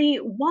roller derby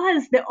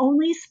was the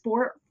only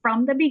sport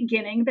from the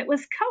beginning that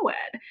was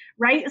co-ed,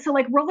 right? So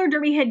like roller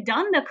derby had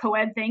done the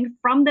co-ed thing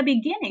from the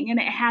beginning, and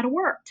it had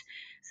worked.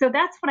 So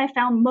that's what I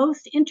found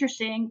most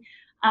interesting,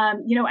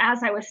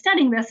 as I was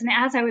studying this, and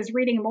as I was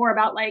reading more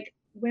about like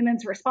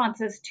women's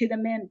responses to the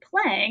men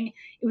playing.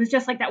 It was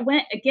just like that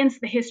went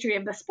against the history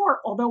of the sport,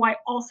 although I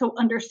also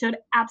understood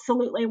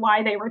absolutely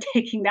why they were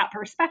taking that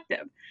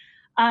perspective.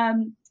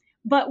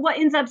 But what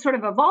ends up sort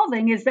of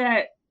evolving is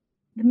that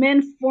the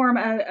men form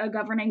a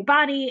governing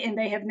body, and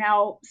they have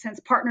now since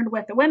partnered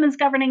with the women's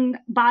governing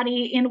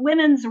body. And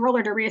women's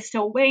roller derby is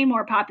still way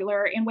more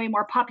popular and way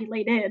more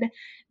populated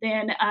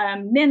than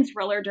men's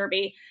roller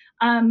derby.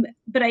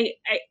 But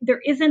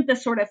there isn't the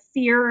sort of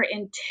fear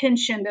and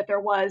tension that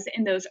there was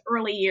in those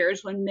early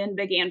years when men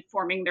began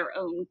forming their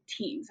own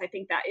teams. I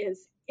think that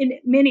is in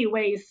many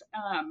ways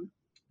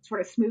sort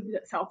of smoothed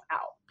itself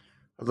out.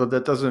 Although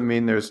that doesn't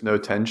mean there's no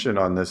tension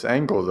on this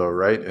angle though,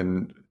 right?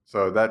 And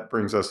so that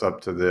brings us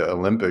up to the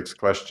Olympics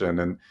question.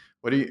 And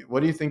What do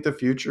you think the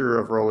future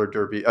of roller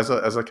derby, as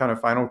a kind of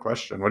final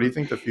question, what do you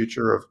think the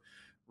future of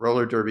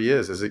roller derby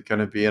is? Is it going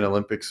to be an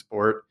Olympic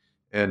sport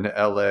in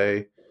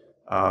LA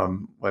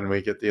when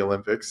we get the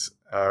Olympics,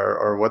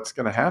 or what's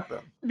going to happen?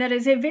 That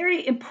is a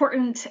very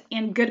important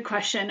and good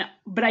question,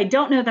 but I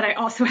don't know that I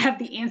also have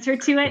the answer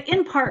to it,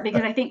 in part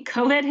because I think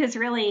COVID has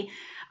really,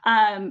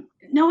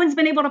 no one's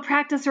been able to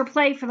practice or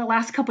play for the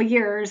last couple of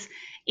years.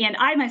 And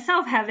I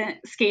myself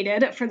haven't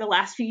skated for the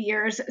last few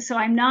years. So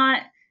I'm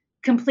not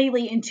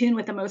completely in tune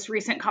with the most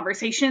recent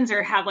conversations,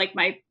 or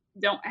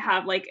don't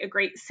have like a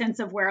great sense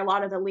of where a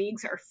lot of the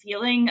leagues are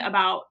feeling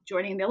about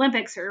joining the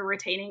Olympics or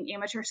retaining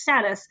amateur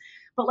status.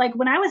 But like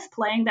when I was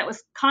playing, that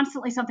was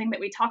constantly something that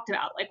we talked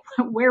about, like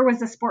where was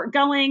the sport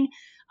going?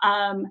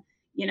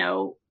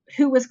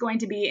 Who was going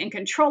to be in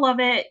control of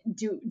it?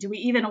 Do we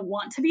even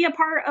want to be a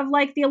part of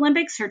like the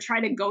Olympics or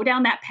try to go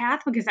down that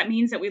path? Because that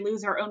means that we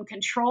lose our own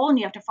control and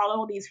you have to follow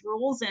all these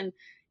rules. And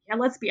yeah,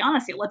 let's be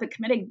honest, the Olympic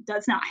Committee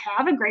does not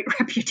have a great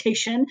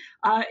reputation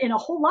in a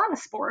whole lot of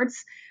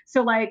sports.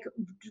 So like,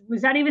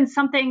 was that even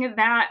something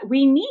that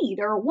we need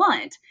or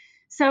want?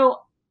 So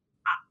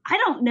I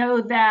don't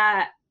know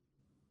that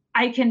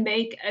I can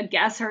make a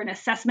guess or an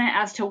assessment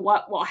as to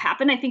what will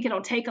happen. I think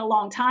it'll take a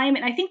long time.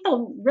 And I think there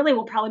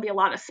will probably be a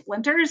lot of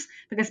splinters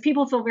because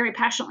people feel very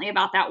passionately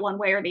about that one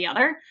way or the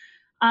other.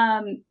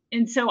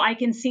 And so I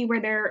can see where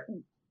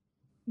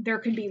there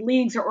could be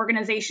leagues or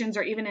organizations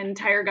or even an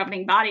entire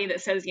governing body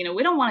that says,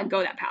 we don't want to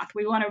go that path.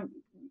 We want to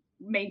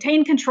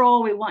maintain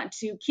control. We want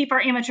to keep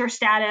our amateur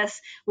status.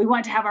 We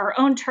want to have our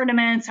own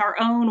tournaments, our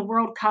own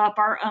World Cup,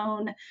 our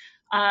own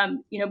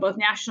both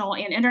national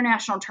and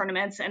international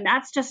tournaments. And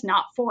that's just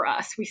not for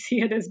us. We see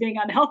it as being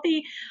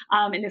unhealthy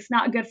and it's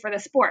not good for the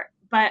sport.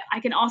 But I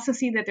can also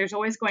see that there's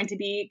always going to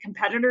be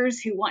competitors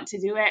who want to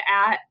do it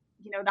at,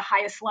 the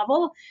highest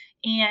level.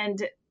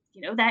 And,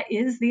 that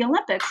is the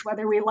Olympics,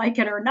 whether we like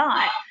it or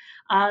not.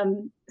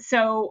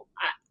 So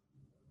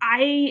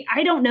I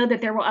don't know that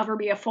there will ever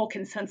be a full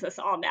consensus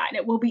on that. And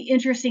it will be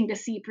interesting to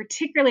see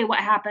particularly what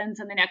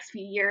happens in the next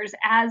few years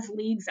as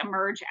leagues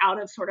emerge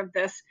out of sort of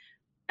this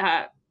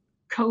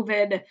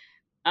COVID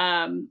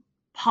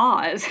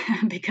pause,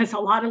 because a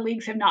lot of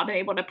leagues have not been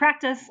able to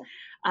practice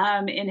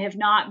and have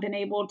not been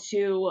able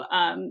to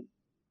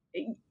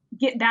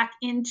get back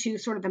into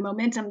sort of the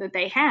momentum that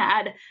they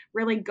had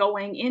really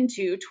going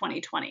into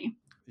 2020.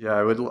 Yeah,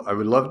 I would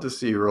love to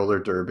see roller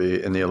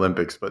derby in the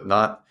Olympics, but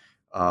not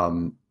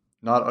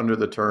under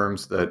the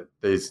terms that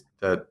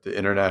the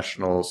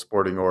international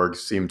sporting orgs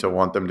seem to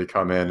want them to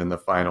come in the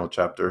final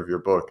chapter of your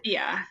book.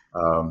 Yeah.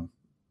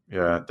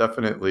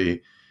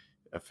 Definitely.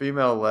 A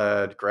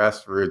female-led,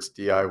 grassroots,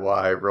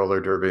 DIY roller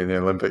derby in the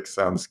Olympics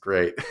sounds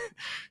great.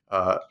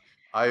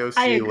 IOC-led,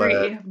 I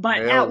agree, but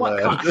at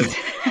what cost?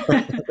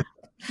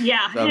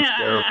 Yeah. Sounds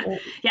terrible.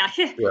 Yeah.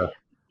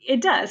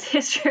 It does.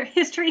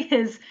 History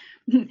is,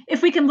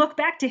 if we can look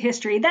back to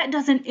history, that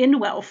doesn't end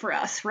well for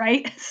us,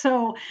 right?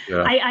 So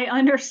yeah. I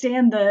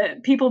understand the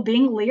people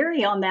being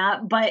leery on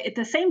that, but at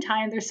the same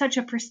time, there's such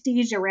a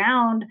prestige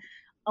around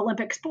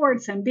Olympic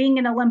sports and being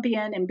an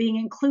Olympian and being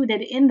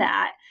included in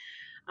that.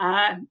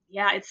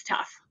 It's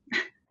tough.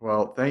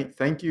 Well,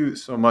 thank you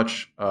so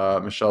much,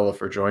 Michelle,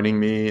 for joining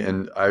me.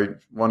 And I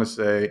want to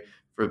say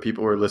for the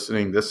people who are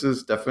listening, this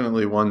is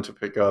definitely one to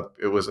pick up.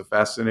 It was a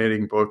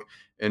fascinating book.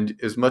 And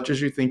as much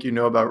as you think you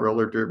know about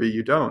roller derby,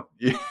 you don't.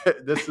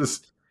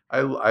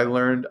 I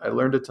learned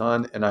a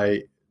ton, and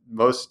I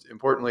most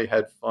importantly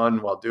had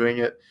fun while doing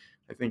it.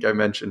 I think I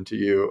mentioned to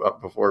you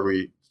before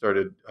we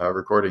started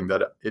recording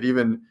that it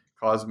even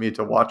caused me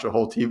to watch a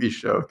whole TV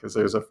show because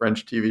there's a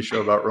French TV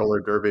show about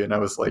roller derby. And I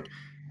was like,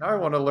 now I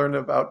want to learn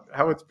about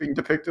how it's being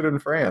depicted in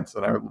France.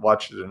 And I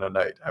watched it in a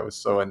night. I was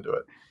so into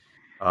it.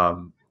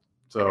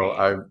 So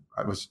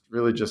I was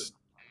really just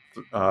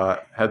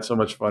had so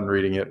much fun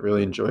reading it,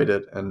 really enjoyed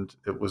it. And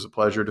it was a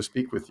pleasure to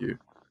speak with you.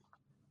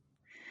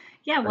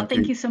 Yeah, well,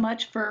 thank you so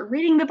much for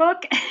reading the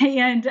book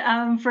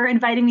and for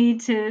inviting me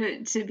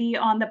to be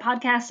on the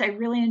podcast. I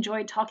really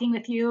enjoyed talking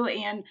with you.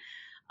 And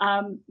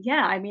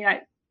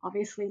I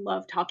obviously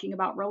love talking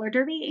about roller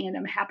derby, and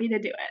I'm happy to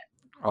do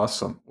it.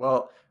 Awesome.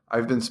 Well,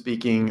 I've been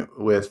speaking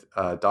with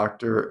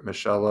Dr.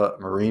 Michelle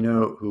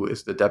Marino, who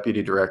is the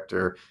Deputy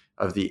Director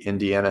of the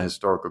Indiana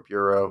Historical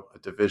Bureau, a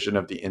division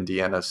of the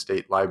Indiana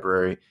State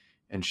Library,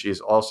 and she is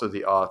also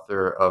the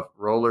author of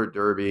Roller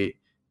Derby,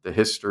 The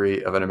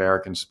History of an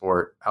American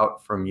Sport,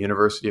 out from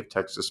University of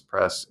Texas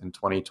Press in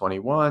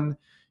 2021.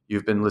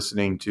 You've been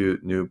listening to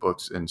New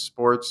Books in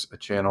Sports, a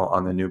channel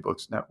on the New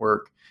Books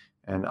Network.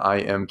 And I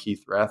am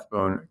Keith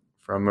Rathbone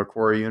from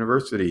Macquarie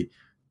University.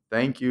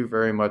 Thank you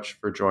very much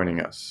for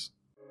joining us.